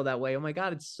 never feel that way. Oh my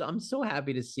God, I'm so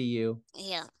happy to see you.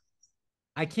 Yeah,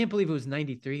 I can't believe it was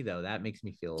 93 though. That makes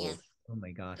me feel yeah, old. Oh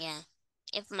my gosh. yeah.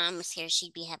 If Mom was here,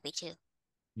 she'd be happy too.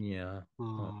 Yeah. Oh,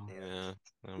 Oh, Yeah.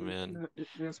 Oh man.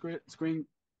 it's great. It's great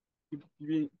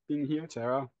you being here,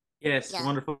 Tara. Yes, Yeah.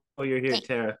 wonderful you're here, Thank-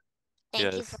 Tara.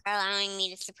 Thank you Yes. for allowing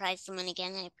me to surprise someone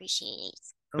again. I appreciate it.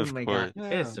 oh Of my course.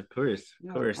 God. Yes, of course.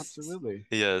 Yeah, Of course. absolutely.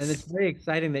 Yes. And it's very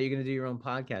exciting that you're going to do your own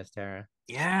podcast, Tara.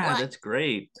 Yeah, What? that's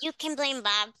great. You can blame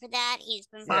Bob for that. He's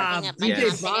been Yeah. propping up my Yes. DJ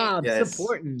confidence. Bob, Yes.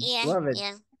 supporting. Yeah, Love it.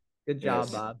 yeah. Good job,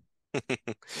 Yes. Bob. Yeah. Way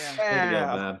to go,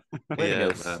 Yeah. Bob. Way to go,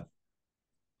 Yes. Bob.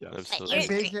 Yes.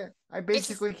 Absolutely. I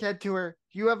basically said to her,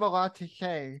 "You have a lot to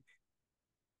say."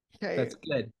 Say That's it.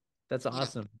 good. That's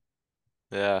awesome.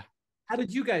 Yeah. How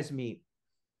did you guys meet?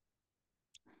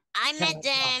 I Tell met us,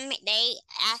 them. They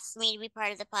asked me to be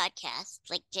part of the podcast,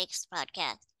 like Jake's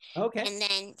podcast. Okay. And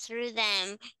then through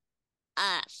them,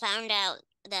 found out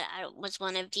that I was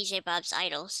one of DJ Bob's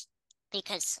idols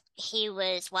because he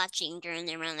was watching during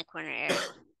the Around the Corner era.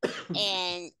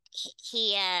 And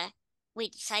we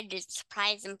decided to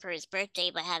surprise him for his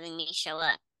birthday by having me show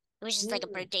up. It was just like a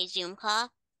Ooh. birthday Zoom call.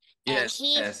 And Yes,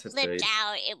 he that's flipped right.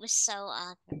 out. It was so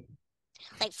awesome.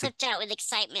 Like flipped out with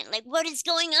excitement. Like, what is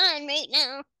going on right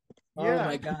now? Oh Yeah.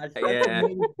 my gosh. Yeah.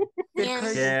 Amazing.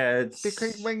 Because Yeah, it's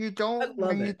because when you don't love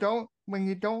when you it. don't when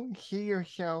you don't see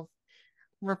yourself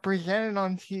represented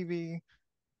on TV,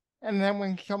 and then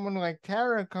when someone like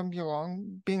Tara comes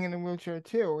along, being in a wheelchair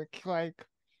too, it's like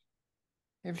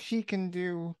if she can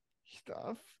do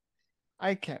stuff,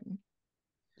 I can.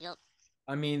 Yep.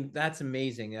 I mean, that's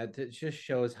amazing. It just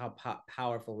shows how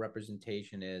powerful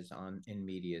representation is in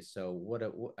media. So what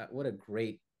a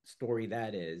great story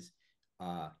that is.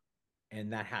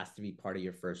 And that has to be part of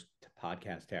your first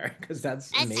podcast, Tara, because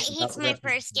that's amazing. He's my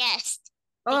first guest.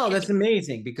 Oh, that's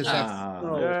amazing because Yes.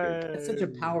 that's such a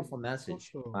powerful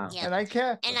message. Awesome. Wow. Yeah. And I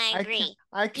kept And I agree.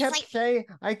 I kept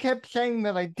like- saying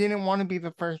that I didn't want to be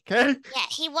the first guest. Yeah,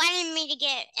 he wanted me to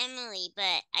get Emily,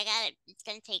 but I got it. It's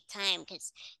gonna take time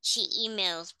because she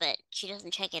emails, but she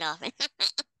doesn't check it often.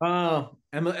 Oh,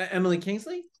 Emily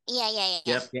Kingsley? Yeah.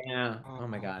 Yep. Yeah. Oh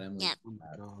my God, Emily. Yeah. Oh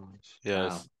my gosh.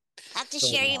 Yes. Wow. I have to So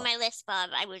share you wow. my list, Bob.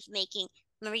 I was making.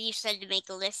 Remember, you said to make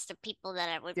a list of people that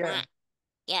I would Yeah. want.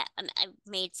 Yeah, I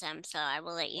made some, so I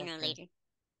will let you know Okay. later.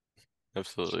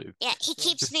 Absolutely. Yeah, he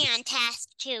keeps me on task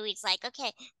too. He's like, okay,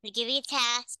 I'm gonna give you a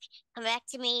task. Come back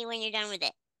to me when you're done with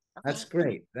it. Okay? That's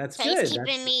great. That's So good. he's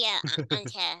keeping me on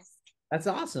task. That's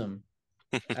awesome.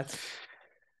 That's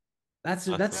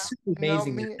Awesome. super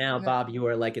amazing. me- That now, no. Bob, you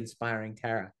are like inspiring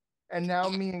Tara. And now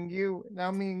me and you,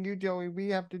 Joey, we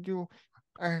have to do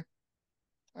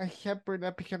a separate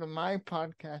episode of my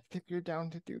podcast if you're down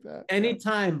to do that.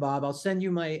 Anytime, Bob. I'll send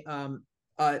you my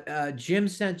Jim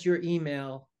sent your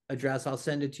email address. I'll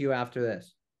send it to you after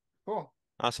this. Cool.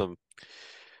 Awesome.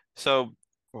 So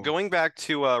Cool. going back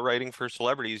to writing for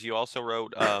celebrities, you also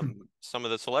wrote some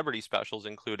of the celebrity specials,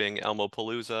 including Elmo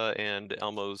Palooza and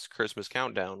Elmo's Christmas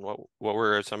Countdown. What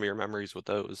were some of your memories with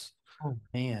those? Oh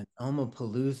man, Elmo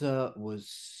Palooza was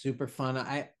super fun.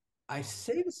 I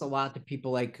say this a lot to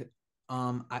people. Like,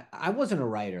 I wasn't a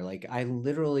writer. Like, I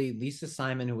literally Lisa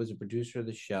Simon, who was a producer of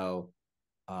the show,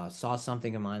 saw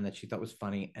something in mine that she thought was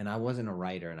funny, and I wasn't a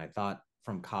writer. And I thought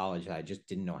from college I just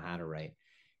didn't know how to write.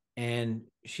 And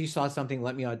she saw something,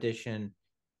 let me audition,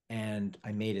 and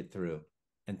I made it through.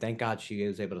 And thank God she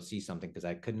was able to see something because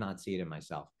I could not see it in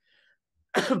myself.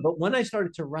 But when I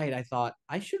started to write, I thought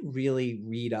I should really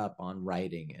read up on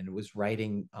writing, and it was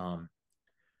writing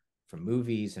for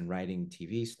movies and writing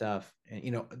TV stuff,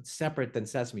 and separate than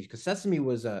Sesame, because Sesame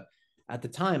was at the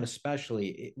time, especially,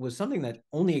 it was something that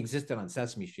only existed on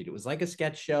Sesame Street. It was like a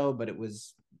sketch show, but it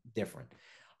was different.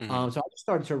 So I just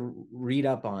started to read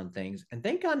up on things, and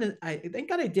thank God I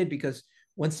did, because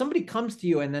when somebody comes to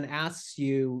you and then asks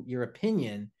you your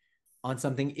opinion on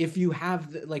something, if you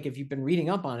have if you've been reading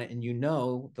up on it and you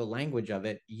know the language of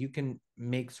it, you can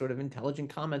make sort of intelligent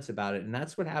comments about it. And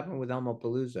that's what happened with Elmo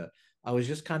Palooza. I was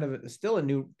just kind of still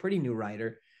a pretty new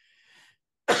writer.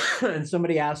 And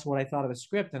somebody asked what I thought of the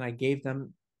script, and I gave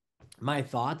them my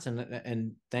thoughts,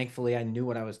 and thankfully I knew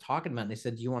what I was talking about. And they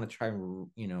said, do you want to try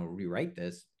rewrite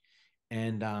this?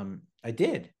 And I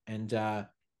did. And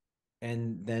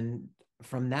then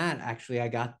from that, actually, I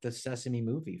got the Sesame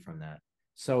movie from that.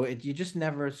 So you just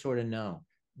never sort of know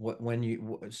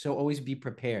so always be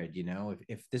prepared.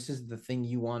 If this is the thing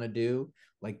you want to do,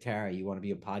 like Tara, you want to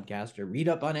be a podcaster, read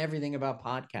up on everything about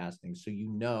podcasting, so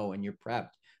and you're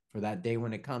prepped for that day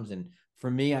when it comes. And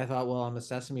for me, I thought, well, I'm a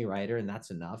Sesame writer and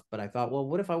that's enough. But I thought, well,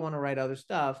 what if I want to write other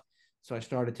stuff? So I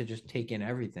started to just take in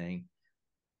everything.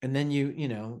 And then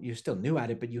you're still new at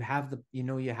it, but you have the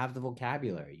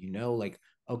vocabulary,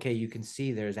 okay, you can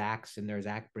see there's acts and there's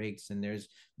act breaks and there's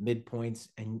midpoints,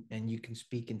 and you can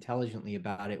speak intelligently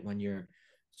about it when you're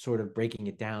sort of breaking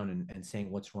it down and saying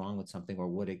what's wrong with something or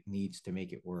what it needs to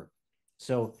make it work.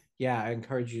 So yeah, I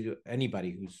encourage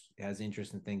anybody who has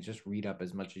interest in things, just read up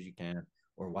as much as you can,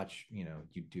 or watch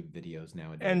YouTube videos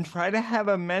nowadays. And try to have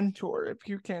a mentor if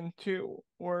you can too.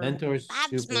 Or mentors.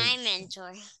 Bob's my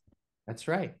mentor. That's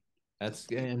right.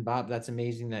 And Bob, that's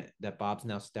amazing that Bob's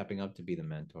now stepping up to be the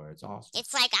mentor. It's awesome.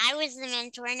 It's like I was the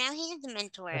mentor, now he's the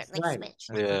mentor. That's like right.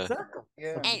 Switch.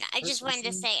 Yeah. And I just wanted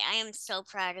to say I am so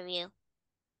proud of you.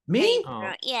 Me?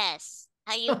 Yes.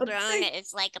 How you've grown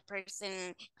as like a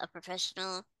person, a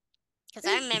professional. Because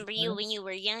I remember you when you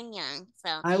were young.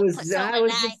 So I was just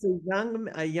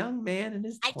a young man in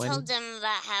his 20s. I told them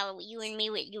about how you and me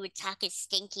you would talk as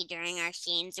Stinky during our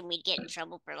scenes, and we'd get in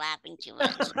trouble for laughing too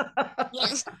much.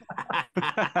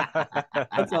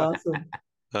 That's awesome.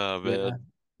 Oh man, yeah,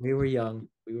 we were young.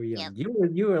 Yep.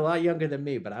 You were a lot younger than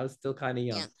me, but I was still kind of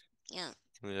young. Yeah.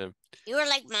 Yeah. You were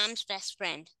like Mom's best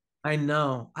friend. I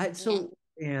know.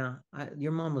 Your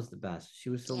mom was the best. She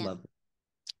was so lovely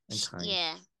and kind.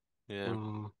 Yeah. Yeah.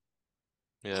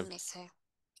 Yeah. I miss her.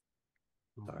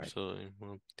 Absolutely.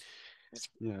 Well,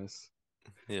 yes.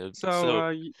 Yeah.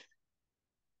 So,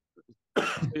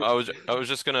 I was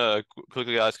just gonna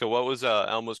quickly ask her, what was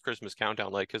Elmo's Christmas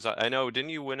Countdown like? Because I know, didn't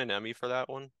you win an Emmy for that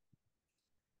one?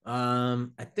 I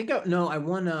think I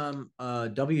won a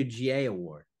WGA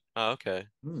award. Oh, okay.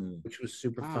 Which was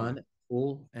super fun,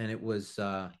 cool, and it was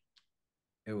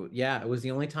it was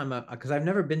the only time because I've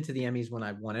never been to the Emmys when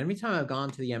I've won. Every time I've gone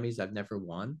to the Emmys, I've never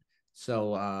won.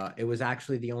 So it was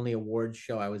actually the only awards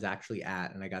show I was actually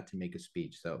at, and I got to make a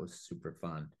speech, so it was super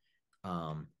fun.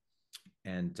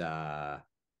 And the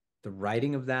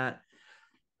writing of that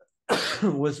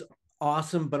was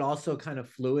awesome, but also kind of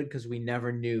fluid, because we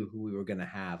never knew who we were going to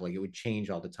have. Like, it would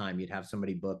change all the time. You'd have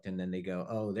somebody booked and then they go,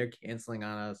 oh, they're canceling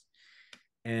on us.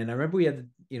 And I remember we had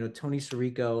Tony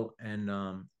Sirico and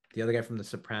the other guy from The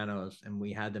Sopranos, and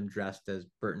we had them dressed as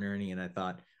Bert and Ernie, and I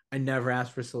thought, I never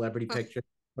asked for celebrity pictures,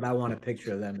 but I want a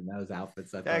picture of them in those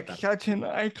outfits. That's such an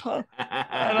iconic.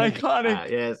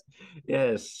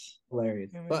 Yes.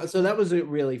 Hilarious. But so that was a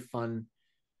really fun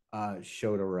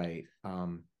show to write.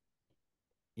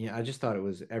 I just thought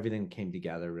everything came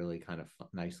together really kind of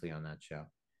nicely on that show.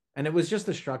 And it was just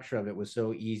the structure of it was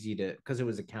so easy because it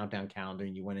was a countdown calendar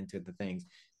and you went into the things.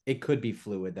 It could be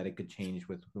fluid, that it could change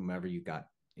with whomever you got,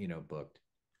 booked.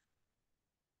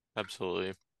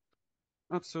 Absolutely.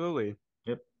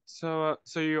 Yep. So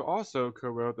you also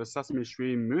co-wrote the Sesame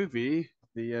Street movie,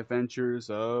 The Adventures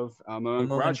of Elmo and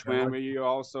Grouchman, where you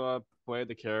also played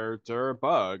the character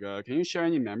Bug. Can you share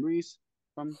any memories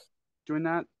from doing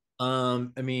that?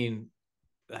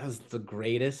 That was the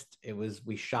greatest.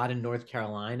 We shot in North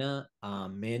Carolina.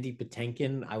 Mandy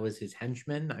Patinkin, I was his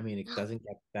henchman. It doesn't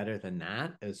get better than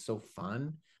that. It was so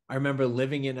fun. I remember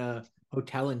living in a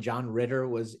hotel and John Ritter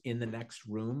was in the next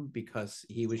room because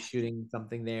he was shooting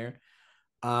something there.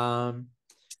 I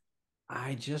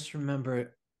just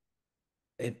remember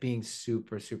it being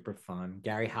super, super fun.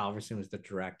 Gary Halverson was the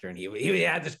director, and he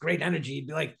had this great energy. He'd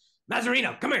be like,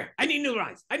 Mazzarino, come here. I need new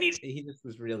lines. He just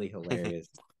was really hilarious.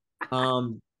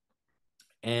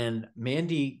 And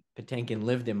Mandy Patinkin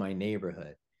lived in my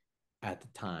neighborhood at the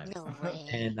time. No way.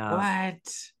 And what?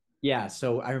 Yeah,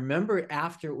 so I remember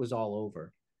after it was all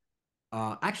over,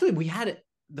 actually we had it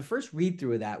the first read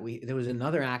through of that. There was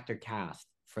another actor cast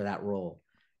for that role.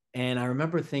 And I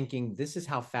remember thinking, this is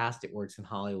how fast it works in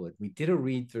Hollywood. We did a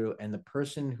read through, and the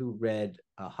person who read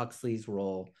Huxley's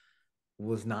role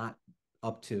was not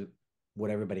up to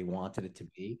what everybody wanted it to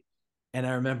be. And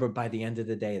I remember by the end of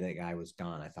the day, that guy was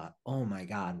gone. I thought, oh my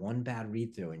God, one bad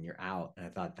read through and you're out. And I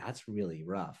thought, that's really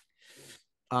rough.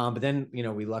 But then,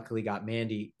 we luckily got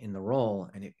Mandy in the role,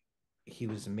 and he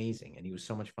was amazing, and he was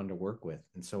so much fun to work with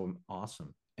and so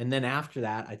awesome. And then after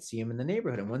that, I'd see him in the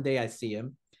neighborhood. And one day I see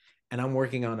him, and I'm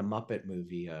working on a Muppet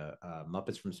movie,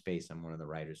 Muppets from Space. I'm one of the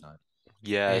writers on.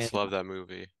 Yes, And love that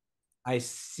movie. I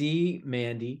see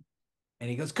Mandy, and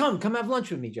he goes, come have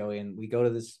lunch with me, Joey. And we go to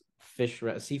this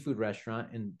seafood restaurant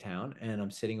in town, and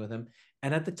I'm sitting with him.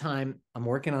 And at the time, I'm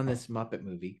working on this Muppet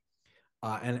movie.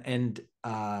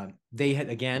 They had,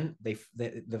 again,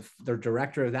 the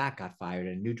director of that got fired,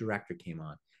 and a new director came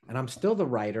on. And I'm still the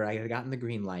writer. I had gotten the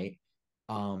green light.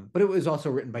 But it was also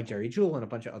written by Jerry Jewell and a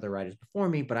bunch of other writers before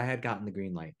me, but I had gotten the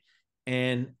green light.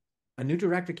 And a new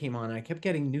director came on, and I kept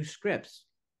getting new scripts,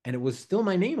 and it was still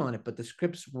my name on it, but the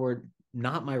scripts were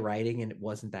not my writing, and it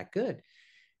wasn't that good.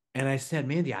 And I said,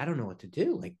 Mandy, I don't know what to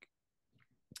do. Like,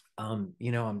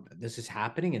 this is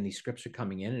happening, and these scripts are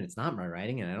coming in, and it's not my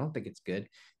writing, and I don't think it's good.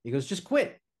 He goes, just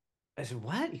quit. I said,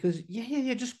 what? He goes,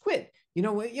 yeah, just quit.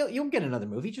 You'll get another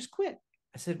movie. Just quit.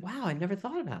 I said, wow, I never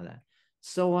thought about that.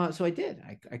 So I did.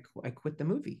 I quit the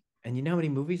movie. And you know how many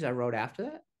movies I wrote after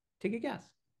that? Take a guess.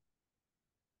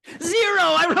 0.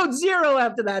 I wrote 0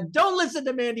 after that. Don't listen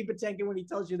to Mandy Patinkin when he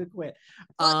tells you to quit.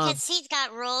 Well, because he's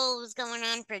got roles going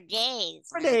on for days.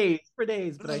 For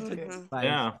days. But I took advice.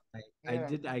 Yeah.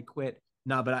 I quit.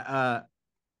 No, but I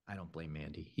don't blame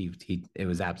Mandy. It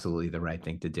was absolutely the right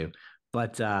thing to do.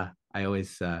 But I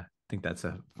always think that's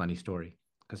a funny story,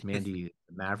 because Mandy is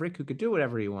a maverick who could do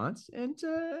whatever he wants, and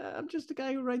I'm just a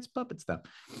guy who writes puppet stuff.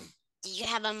 Did you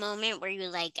have a moment where you're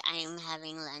like, I'm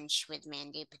having lunch with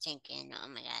Mandy Patinkin? Oh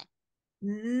my God.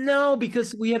 No,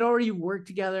 because we had already worked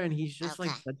together, and he's just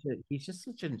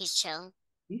he's chill.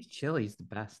 He's chill. He's the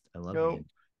best. I love him.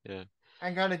 Yeah.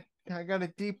 I got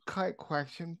a deep cut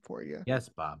question for you. Yes,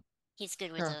 Bob. He's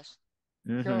good with those.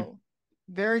 So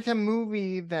there's a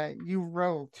movie that you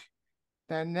wrote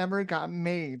that never got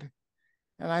made.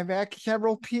 And I've asked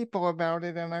several people about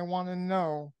it, and I want to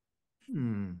know.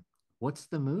 What's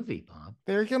the movie, Bob?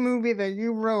 There's a movie that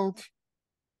you wrote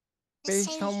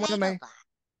based on one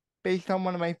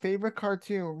of my favorite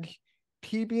cartoons,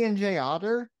 PB&J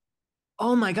Otter.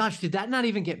 Oh my gosh, did that not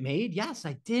even get made? Yes,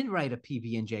 I did write a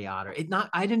PB&J Otter.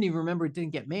 I didn't even remember it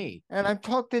didn't get made. And I've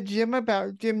talked to Jim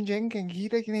Jenkins. He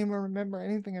doesn't even remember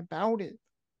anything about it.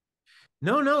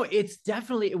 No, it's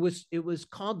definitely, it was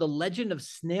called The Legend of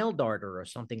Snail Darter or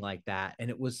something like that.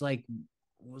 And it was like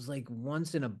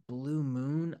Once in a Blue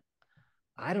Moon.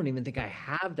 I don't even think I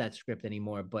have that script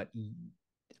anymore, but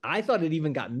I thought it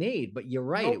even got made. But you're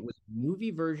right. Nope. It was a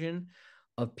movie version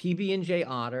of PB&J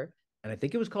Otter, and I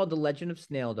think it was called The Legend of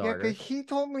Snail Darter. Yeah, because he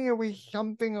told me it was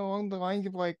something along the lines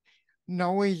of like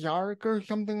Noah's Ark or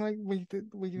something like.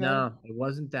 No, it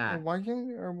wasn't that. It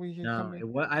wasn't, or was it? No, something? It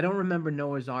was. I don't remember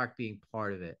Noah's Ark being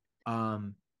part of it.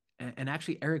 And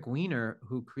actually, Eric Weiner,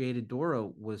 who created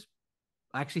Doro, was.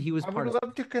 Actually, he was part of. I would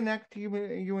love to connect you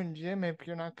and Jim if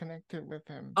you're not connected with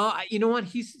him. You know what?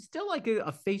 He's still like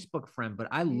a Facebook friend, but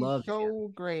I love him.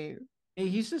 So great.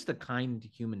 He's just a kind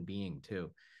human being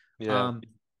too. Yeah.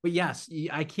 But yes,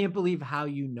 I can't believe how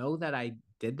you know that I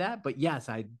did that. But yes,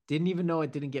 I didn't even know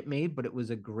it didn't get made, but it was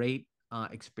a great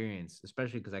experience,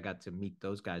 especially because I got to meet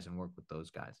those guys and work with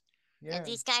those guys. Yeah,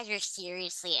 these guys are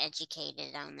seriously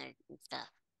educated on their stuff.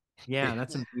 Yeah,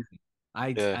 that's amazing.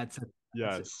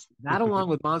 Yes. That along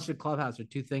with Monster Clubhouse are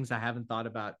two things I haven't thought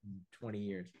about in 20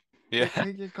 years. Yeah.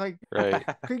 Like, right.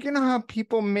 Cause you know how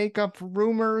people make up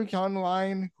rumors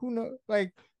online? Who knows?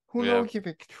 Like, who knows if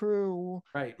it's true?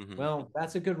 Right. Mm-hmm. Well,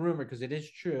 that's a good rumor because it is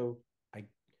true.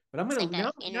 But I'm gonna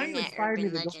now you inspired me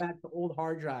to go back to old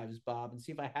hard drives, Bob, and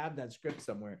see if I have that script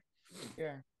somewhere.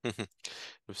 Yeah.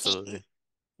 Absolutely.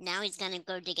 Now he's gonna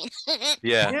go digging.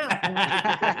 Yeah.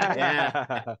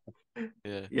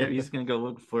 Yeah, he's gonna go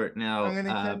look for it now. I'm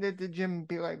gonna send it to Jim and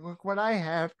be like, look what I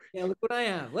have. Yeah, look what I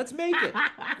have. Let's make it.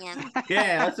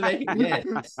 Yeah, let's make it.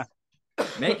 Yes.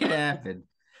 Make it happen.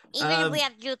 Even if we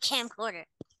have to do a camcorder.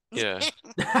 Yeah.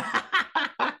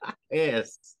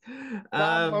 Yes.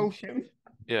 Stop motion.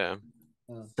 Yeah.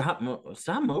 Stop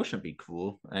motion would be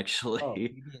cool,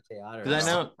 actually. Because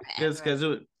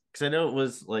I know it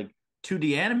was like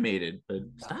 2D animated, but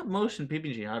stop motion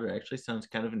PB&J Otter actually sounds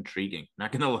kind of intriguing.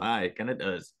 Not gonna lie, it kind of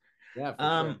does. Yeah. For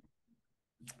sure.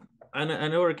 I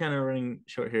know we're kind of running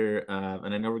short here,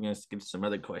 and I know we're going to skip some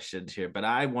other questions here, but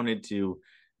I wanted to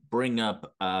bring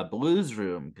up Blues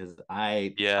Room because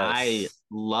I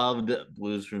loved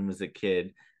Blues Room as a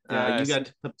kid. You got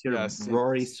to put your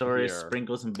Rory, Saurus,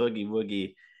 Sprinkles, and Boogie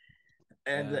Woogie,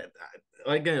 and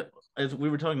as we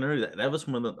were talking earlier, that was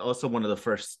also one of the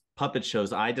first puppet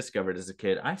shows I discovered as a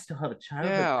kid. I still have a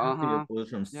childhood copy of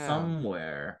Blues Room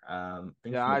somewhere.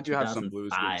 I do have some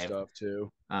Blues Room stuff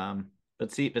too.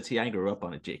 But see, I grew up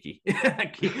on it, Jakey.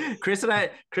 Chris and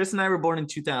I were born in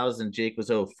 2000. Jake was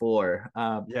 04.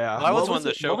 That was when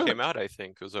the show came out. I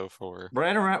think it was 04.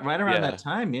 Right around that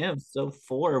time. Yeah, it was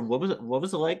 04. What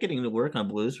was it like getting to work on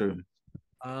Blues Room?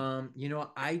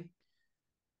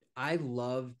 I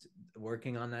loved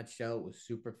working on that show. It was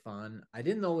super fun. I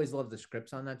didn't always love the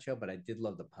scripts on that show, but I did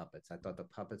love the puppets. I thought the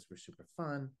puppets were super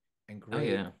fun and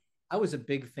great. Oh, yeah. I was a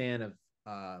big fan of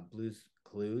Blue's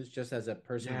Clues, just as a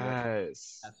person.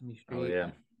 Sesame Street. Oh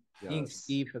yeah. Seeing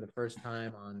Steve for the first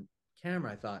time on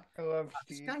camera, I thought, I love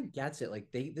this Steve. guy gets it.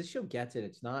 Like this show gets it.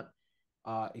 It's not.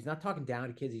 He's not talking down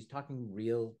to kids. He's talking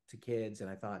real to kids. And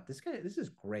I thought, this is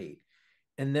great.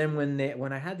 And then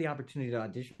when I had the opportunity to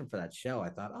audition for that show, I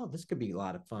thought, oh, this could be a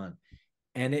lot of fun.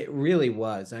 And it really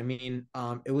was. I mean,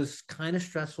 it was kind of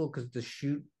stressful because the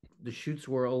shoots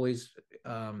were always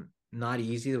not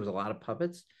easy. There was a lot of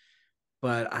puppets,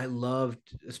 but I loved,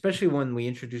 especially when we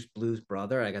introduced Blue's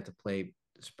brother. I got to play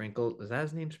Sprinkles. Is that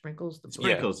his name? Sprinkles?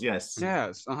 Sprinkles, yes.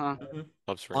 Yes. Love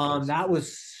Sprinkles. That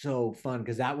was so fun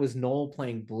because that was Noel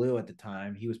playing Blue at the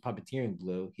time. He was puppeteering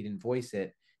Blue. He didn't voice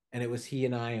it. And it was he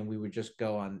and I, and we would just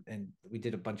go on, and we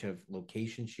did a bunch of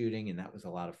location shooting, and that was a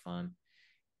lot of fun.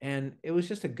 And it was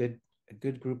just a good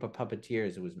group of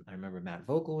puppeteers. I remember Matt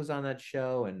Vogel was on that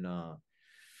show, and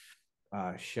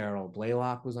Cheryl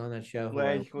Blaylock was on that show.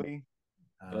 Leslie.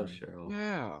 Cheryl.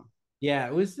 Yeah.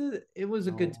 It was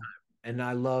a good time, and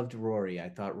I loved Rory. I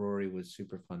thought Rory was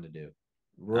super fun to do.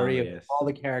 Rory, of all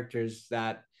the characters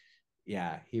that.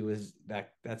 Yeah, he was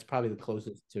that's probably the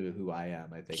closest to who I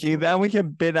am, I think. See, that was a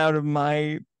bit out of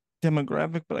my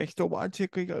demographic, but I still watch it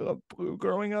because I love Blue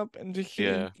growing up and just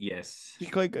seeing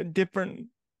just like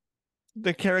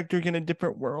the characters in a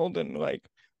different world, and like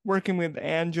working with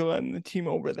Angela and the team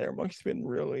over there must have been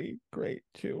really great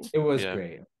too. It was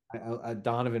great.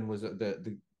 Donovan was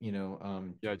the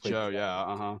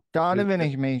Joe, Donovan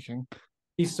is amazing.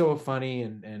 He's so funny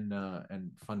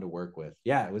and fun to work with.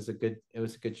 Yeah, it was a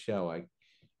good show.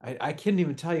 I couldn't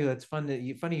even tell you. That's fun.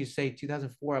 Funny you say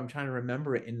 2004. I'm trying to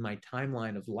remember it in my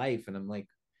timeline of life, and I'm like,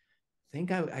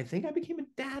 I think I became a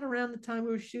dad around the time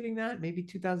we were shooting that. Maybe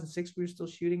 2006 we were still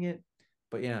shooting it.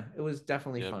 But yeah, it was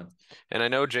definitely fun. And I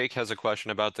know Jake has a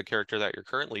question about the character that you're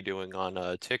currently doing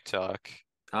on TikTok.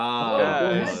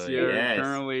 Yes, you're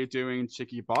currently doing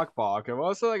Chicky Bok Bok. I'm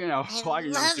also like, why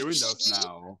you're doing those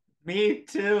now. Me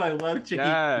too. I love Chicky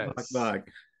Bok Bok.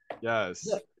 Yes.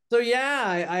 So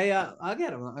yeah, I'll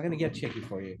get him. I'm gonna get Chicky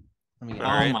for you.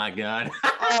 My god.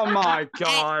 Oh my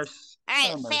gosh. All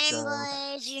right,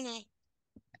 fanboys unite.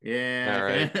 Yeah. All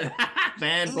right.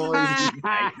 Fanboys.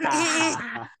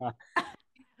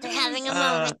 They're having a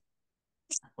moment.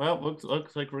 Well,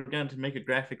 looks like we're going to make a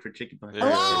graphic for Chicky Bok.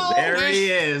 Oh, there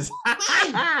he is.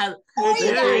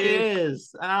 There he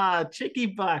is. Chicky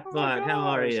Bok Bok. How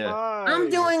are you? I'm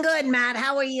doing good, Matt.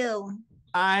 How are you?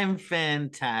 I'm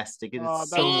fantastic. It's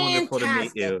so wonderful to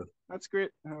meet you. That's great.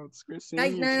 It's great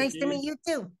seeing you. Nice to meet you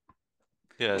too.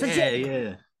 Yeah. So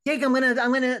yeah. Jake, I'm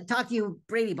gonna talk to you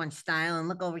Brady Bunch style and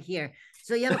look over here.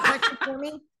 So you have a question for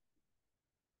me?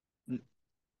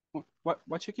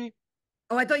 What, Chicky?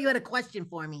 Oh, I thought you had a question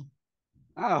for me.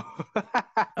 Oh.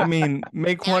 I mean,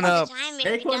 make one up.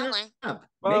 Make one up.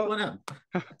 Make one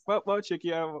up. Well,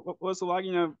 Chicky, what was it like,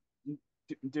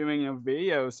 doing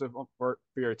videos for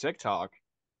your TikTok?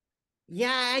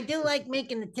 Yeah, I do like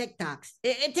making the TikToks.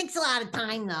 It takes a lot of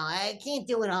time, though. I can't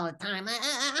do it all the time.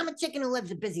 I'm a chicken who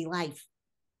lives a busy life.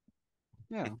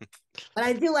 Yeah. But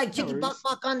I do like Chicky Bok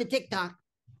Bok on the TikTok.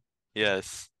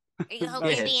 Yes. Are you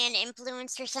hoping to be an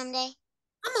influencer someday?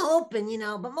 I'm hoping,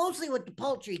 but mostly with the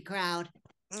poultry crowd.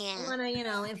 Yeah. I want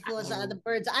to, influence the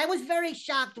birds. I was very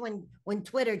shocked when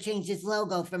Twitter changed its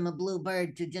logo from a blue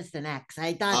bird to just an X.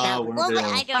 I thought I don't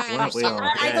understand. I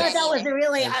thought that was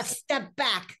really a step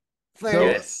back for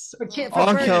birds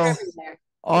everywhere.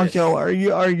 Also, are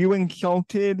you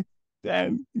insulted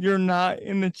that you're not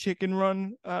in the Chicken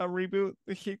Run reboot,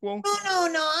 the sequel?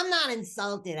 No, I'm not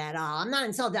insulted at all. I'm not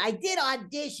insulted. I did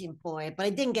audition for it, but I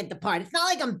didn't get the part. It's not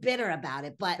like I'm bitter about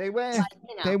it, but they went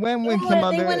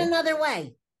another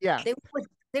way. Yeah.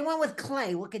 They went with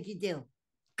Clay. What could you do?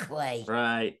 Clay.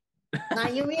 Right. Now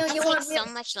you real, That you takes want so real,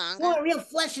 much you longer. want real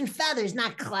flesh and feathers,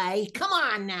 not clay. Come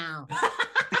on now.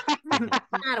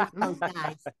 Not of those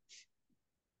guys.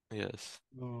 Yes.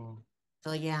 Oh,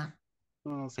 So yeah.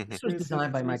 This was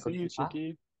designed by Michael See you, Schumacher.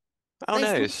 Chicky. Oh,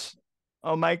 Nice to- nice.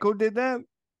 Oh, Michael did that?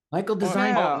 Michael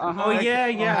designed. yeah, Oh yeah,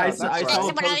 yeah. I that's saw That's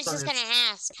a what I was post on just his- gonna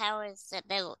ask. How is it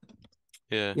built?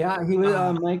 Yeah. Yeah, he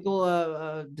was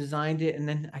Michael designed it, and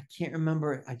then I can't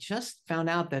remember. I just found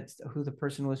out that's who the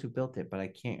person was who built it, but I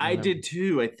can't I remember. did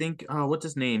too. I think. What's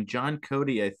his name? John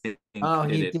Cody. I think. Oh,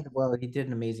 he it. did well. He did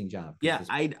an amazing job. 'cause Yeah, this-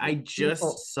 I people-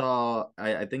 just saw.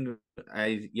 I think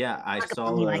I Talk saw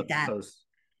about me the like that. post.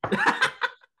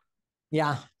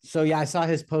 Yeah. So yeah, I saw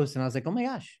his post and I was like, oh my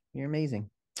gosh, you're amazing.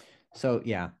 So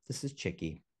yeah, this is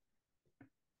Chicky.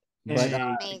 But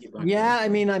yeah, I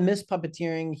mean, I miss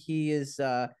puppeteering. He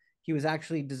was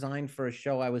actually designed for a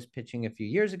show I was pitching a few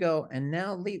years ago, and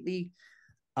now lately,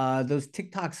 those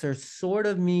TikToks are sort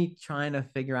of me trying to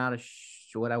figure out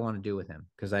what I want to do with him,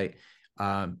 because I've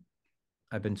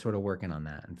been sort of working on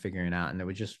that and figuring it out, and there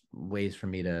were just ways for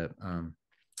me to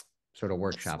sort of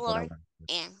workshop what I Explore.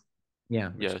 want.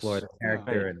 Yeah. Yes. Explore the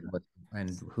character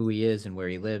and who he is and where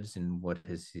he lives and what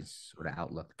his sort of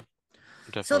outlook.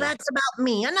 So Definitely. that's about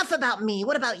me. Enough about me.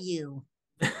 What about you?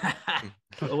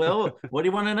 Well, what do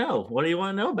you want to know? What do you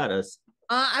want to know about us?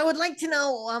 I would like to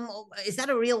know. Is that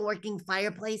a real working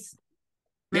fireplace?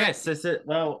 Yes, is it?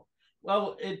 Well,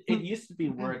 it used to be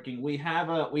working. We have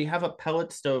a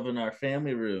pellet stove in our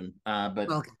family room, but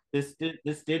Okay. this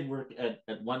did work at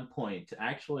one point.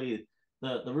 Actually,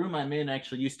 the room I'm in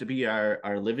actually used to be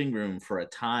our living room for a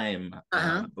time.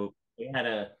 But we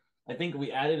had I think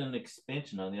we added an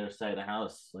expansion on the other side of the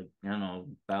house, like, I don't know,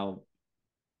 about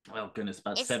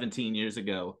 17 years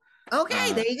ago.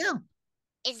 Okay, there you go.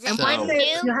 Is And it why So- do new?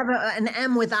 you have an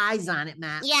M with eyes on it,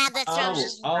 Matt? Yeah, that's what I was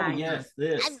just. Yes,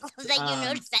 this. I love that you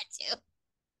noticed that too.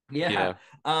 Yeah.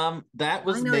 That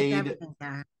was I know made. everything,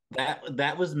 Tara.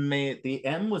 That was made. The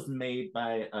M was made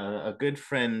by a good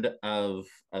friend of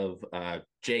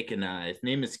Jake and I. His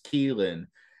name is Keelan.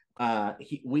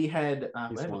 We had I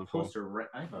have a wonderful. poster.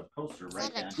 I have a poster Is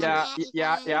right that a down. top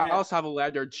Yeah. hat you got? I also have a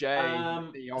letter J.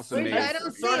 Um, He also where's made. that? I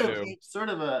don't see it, Jake. Sort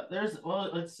of a. There's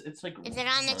it's like. Is it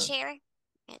on the chair?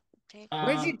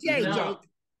 Where's your J, no. Jake?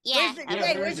 Yeah. Where's the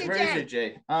okay. J? Where's your Where's J? your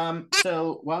J?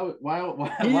 So while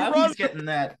run- he's getting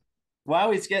that,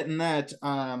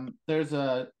 there's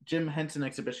a Jim Henson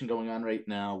exhibition going on right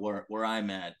now where I'm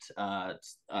at.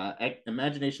 It's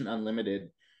Imagination Unlimited,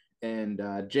 and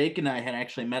Jake and I had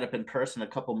actually met up in person a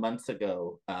couple months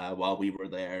ago while we were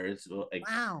there. It's like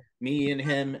Wow. me and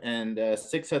him and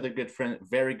 6 other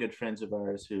very good friends of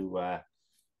ours who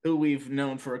we've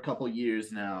known for a couple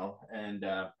years now, and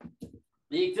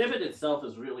the exhibit itself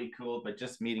is really cool, but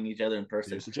just meeting each other in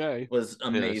person Here's a J. was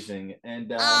amazing. And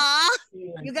Aw.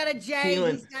 You got a J,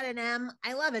 Keelan. he's got an M.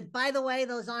 I love it. By the way,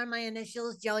 those are my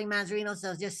initials, Joey Mazzarino.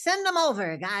 So just send them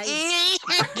over, guys.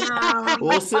 No,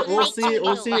 we'll see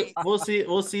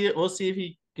if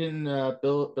he can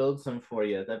build some for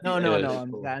you. That'd be No, really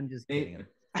I'm, cool. I'm just kidding.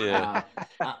 Yeah.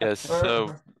 Yes.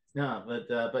 So no,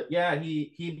 but yeah,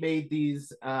 he made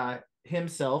these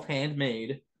himself,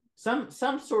 handmade. Some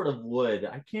sort of wood.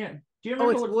 I can't. Do you Oh,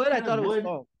 remember it's what wood. I kind thought of it was wood?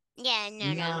 foam. Yeah,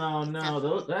 no.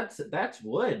 No. That's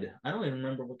wood. I don't even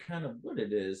remember what kind of wood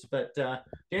it is. But to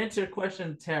answer your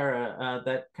question, Tara,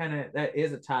 that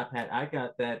is a top hat. I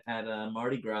got that at a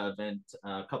Mardi Gras event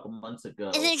a couple months ago.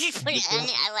 And then just put it on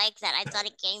it. I like that. I thought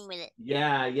it came with it.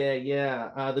 Yeah.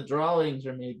 The drawings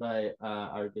are made by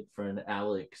our good friend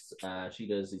Alex. She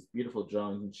does these beautiful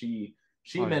drawings, and she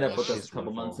met up with us a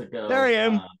couple months ago. There I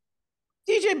am.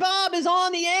 DJ Bob is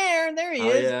on the air, and there he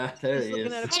is. Yeah, there Just he looking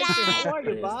is. at a picture. How are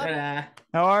you, Bob? Ta-da.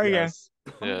 How are Yes.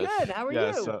 I'm Yes. good. How are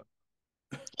Yes. you?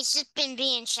 He's just been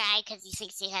being shy because he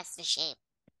thinks he has to shape.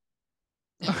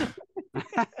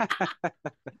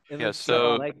 It Yeah, looks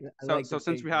so- good. I like So the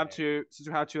since we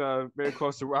picture have there. very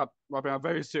close to wrapping up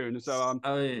very soon. So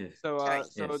Oh yeah. So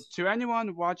Yes. to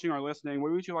anyone watching or listening,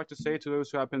 what would you like to say to those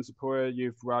who have been supporting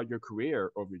you throughout your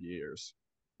career over the years?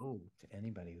 Oh, to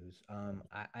anybody who's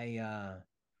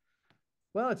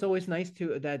well, it's always nice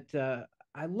to that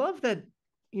I love that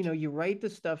you write the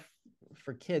stuff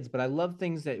for kids, but I love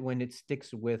things that when it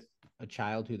sticks with a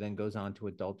child who then goes on to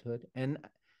adulthood, and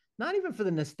not even for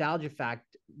the nostalgia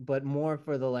fact, but more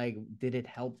for the like, did it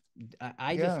help?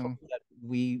 I just Yeah. hope that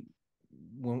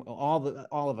when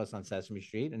all of us on Sesame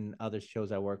Street and other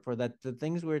shows I work for, that the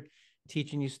things we're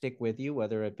teaching you stick with you,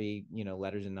 whether it be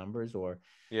letters and numbers or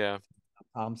yeah.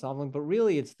 problem solving, but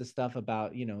really it's the stuff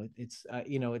about it's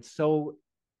so.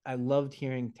 I loved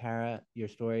hearing Tara, your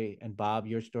story, and Bob,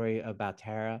 your story about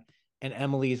Tara, and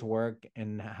Emily's work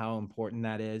and how important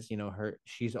that is. You know,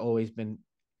 she's always been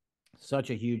such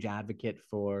a huge advocate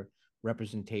for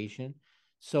representation.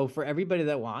 So for everybody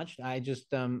that watched,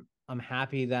 I'm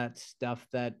happy that stuff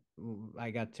that I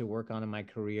got to work on in my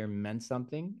career meant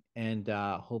something, and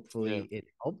hopefully it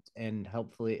helped, and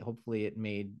hopefully it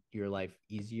made your life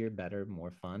easier, better,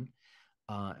 more fun.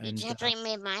 You definitely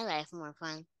made my life more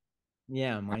fun.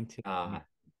 Yeah, mine too.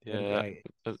 Yeah,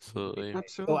 absolutely.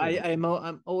 So I'm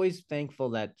always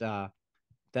thankful that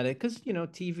because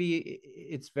TV,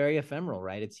 it's very ephemeral,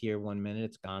 right? It's here 1 minute,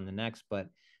 it's gone the next. But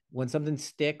when something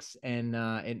sticks and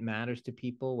it matters to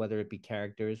people, whether it be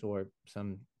characters or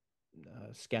some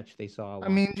sketch they saw. I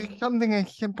mean, just something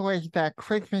as simple as that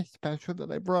Christmas special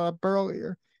that I brought up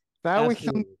earlier. That was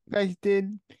something you guys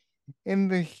did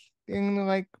in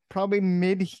like probably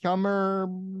midsummer,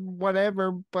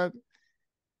 whatever, but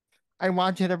I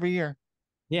watch it every year.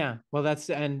 Yeah, well,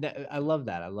 I love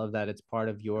that. I love that it's part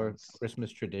of your Christmas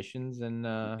traditions, and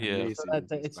so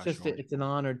it's an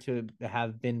honor to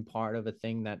have been part of a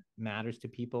thing that matters to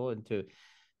people, and to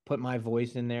put my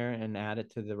voice in there and add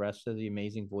it to the rest of the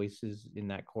amazing voices in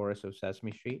that chorus of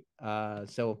Sesame Street.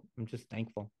 So I'm just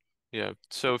thankful. Yeah.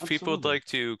 So if people would like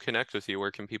to connect with you,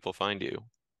 where can people find you?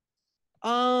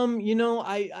 I'm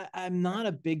not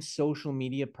a big social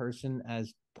media person,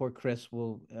 as poor Chris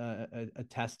will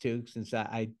attest to, since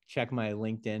I check my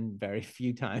LinkedIn very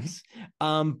few times.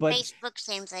 But Facebook,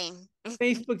 same thing.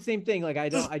 Facebook, same thing. Like I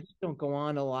just don't go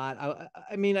on a lot.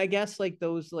 I mean, I guess like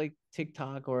those like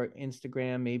TikTok or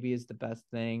Instagram maybe is the best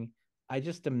thing. I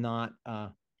just am not, I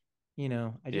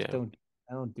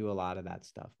don't do a lot of that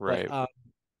stuff. Right.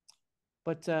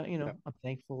 But I'm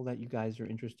thankful that you guys are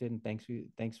interested, and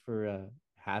thanks for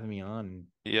having me on.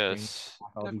 Yes.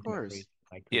 Of course.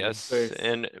 Yes.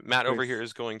 And Matt over here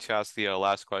is going to ask the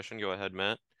last question. Go ahead,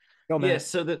 Matt. Go, Matt. Yes.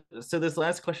 So this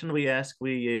last question we ask,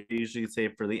 we usually say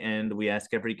for the end. We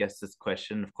ask every guest this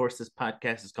question. Of course, this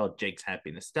podcast is called Jake's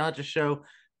Happy Nostalgia Show.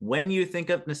 When you think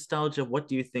of nostalgia, what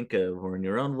do you think of? Or in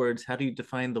your own words, how do you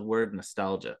define the word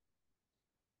nostalgia?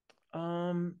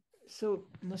 So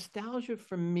nostalgia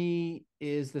for me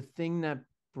is the thing that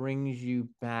brings you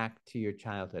back to your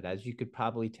childhood. As you could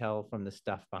probably tell from the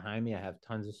stuff behind me, I have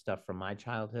tons of stuff from my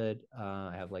childhood.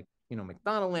 I have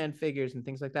McDonaldland figures and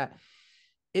things like that.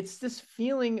 It's this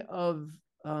feeling of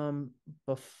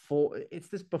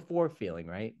before feeling,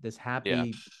 right? This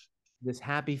happy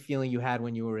feeling you had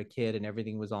when you were a kid and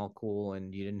everything was all cool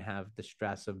and you didn't have the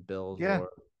stress of bills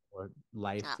or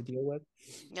life to deal with.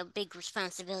 No big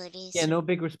responsibilities. Yeah, no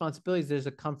big responsibilities. There's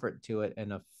a comfort to it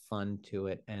and a fun to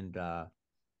it. And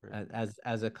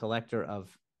as a collector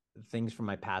of things from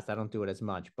my past, I don't do it as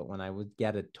much. But when I would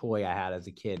get a toy I had as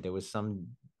a kid, there was some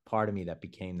part of me that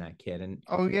became that kid. And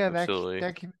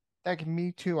that can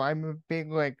me too. I'm a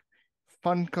big like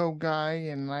Funko guy,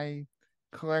 and I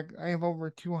have over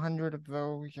 200 of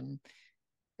those,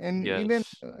 and even,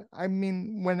 I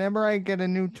mean, whenever I get a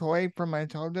new toy from my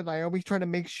childhood, I always try to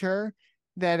make sure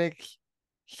that it's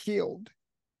sealed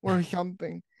or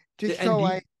something. Do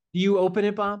you open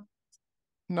it, Bob?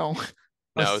 No.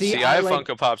 No, see, I have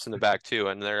Funko Pops in the back too,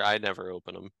 and I never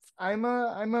open them. I'm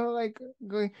a like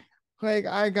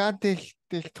I got this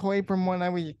toy from when I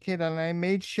was a kid, and I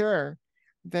made sure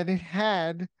that it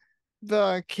had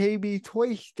the KB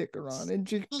toy sticker on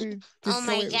it. Oh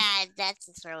my God, that's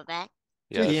a throwback.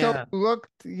 So it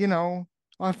looked,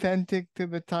 authentic to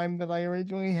the time that I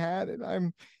originally had it.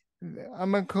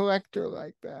 I'm a collector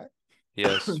like that.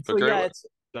 Yes, so it's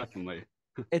definitely.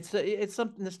 It's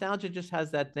something. Nostalgia just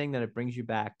has that thing that it brings you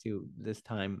back to this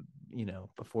time,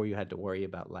 before you had to worry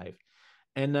about life,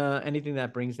 and anything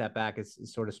that brings that back is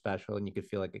sort of special, and you could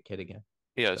feel like a kid again.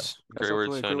 Yes, so, great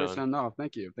words signed off.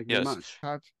 Thank you very much.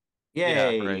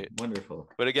 Yay, right. Wonderful.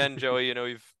 But again, Joey,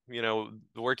 the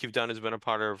work you've done has been a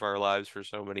part of our lives for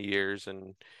so many years,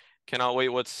 and cannot wait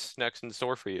what's next in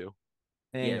store for you.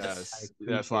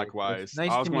 Yes, likewise. Nice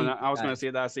I was going to say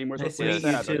that same words. Nice to meet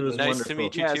you too. Nice to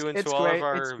meet you too, and to all of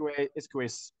our. It's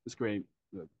great.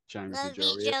 Chatting with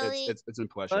you, Joey. It's a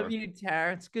pleasure. Love you,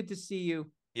 Tara. It's good to see you.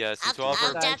 Yes,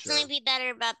 I'll definitely be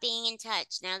better about being in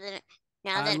touch now that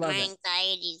my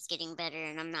anxiety is getting better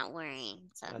and I'm not worrying.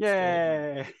 So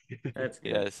yay! That's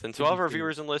good. Yes, and to all of our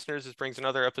viewers and listeners, this brings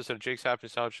another episode of Jake's Happy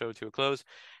Nostalgia Show to a close.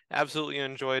 Absolutely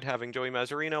enjoyed having Joey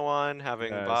Mazzarino on, having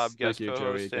Bob guest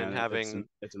co-host, and having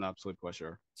it's an absolute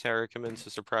pleasure. Tara come in to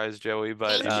surprise Joey.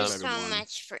 But thank you so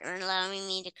much for allowing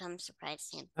me to come surprise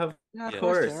him. Of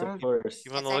course.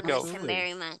 Keep on the lookout. I miss him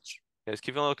very much. Yes,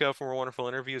 keep on the lookout for more wonderful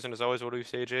interviews, and as always, what do we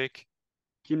say, Jake?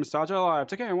 Keep nostalgia alive.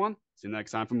 Take care, everyone. See you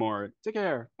next time for more. Take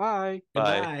care. Bye.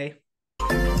 Bye.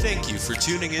 Thank you for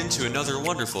tuning in to another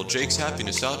wonderful Jake's Happy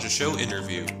Nostalgia Show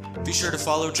interview. Be sure to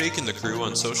follow Jake and the crew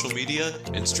on social media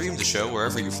and stream the show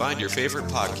wherever you find your favorite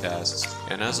podcasts.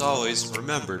 And as always,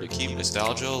 remember to keep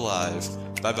nostalgia alive.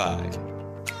 Bye-bye.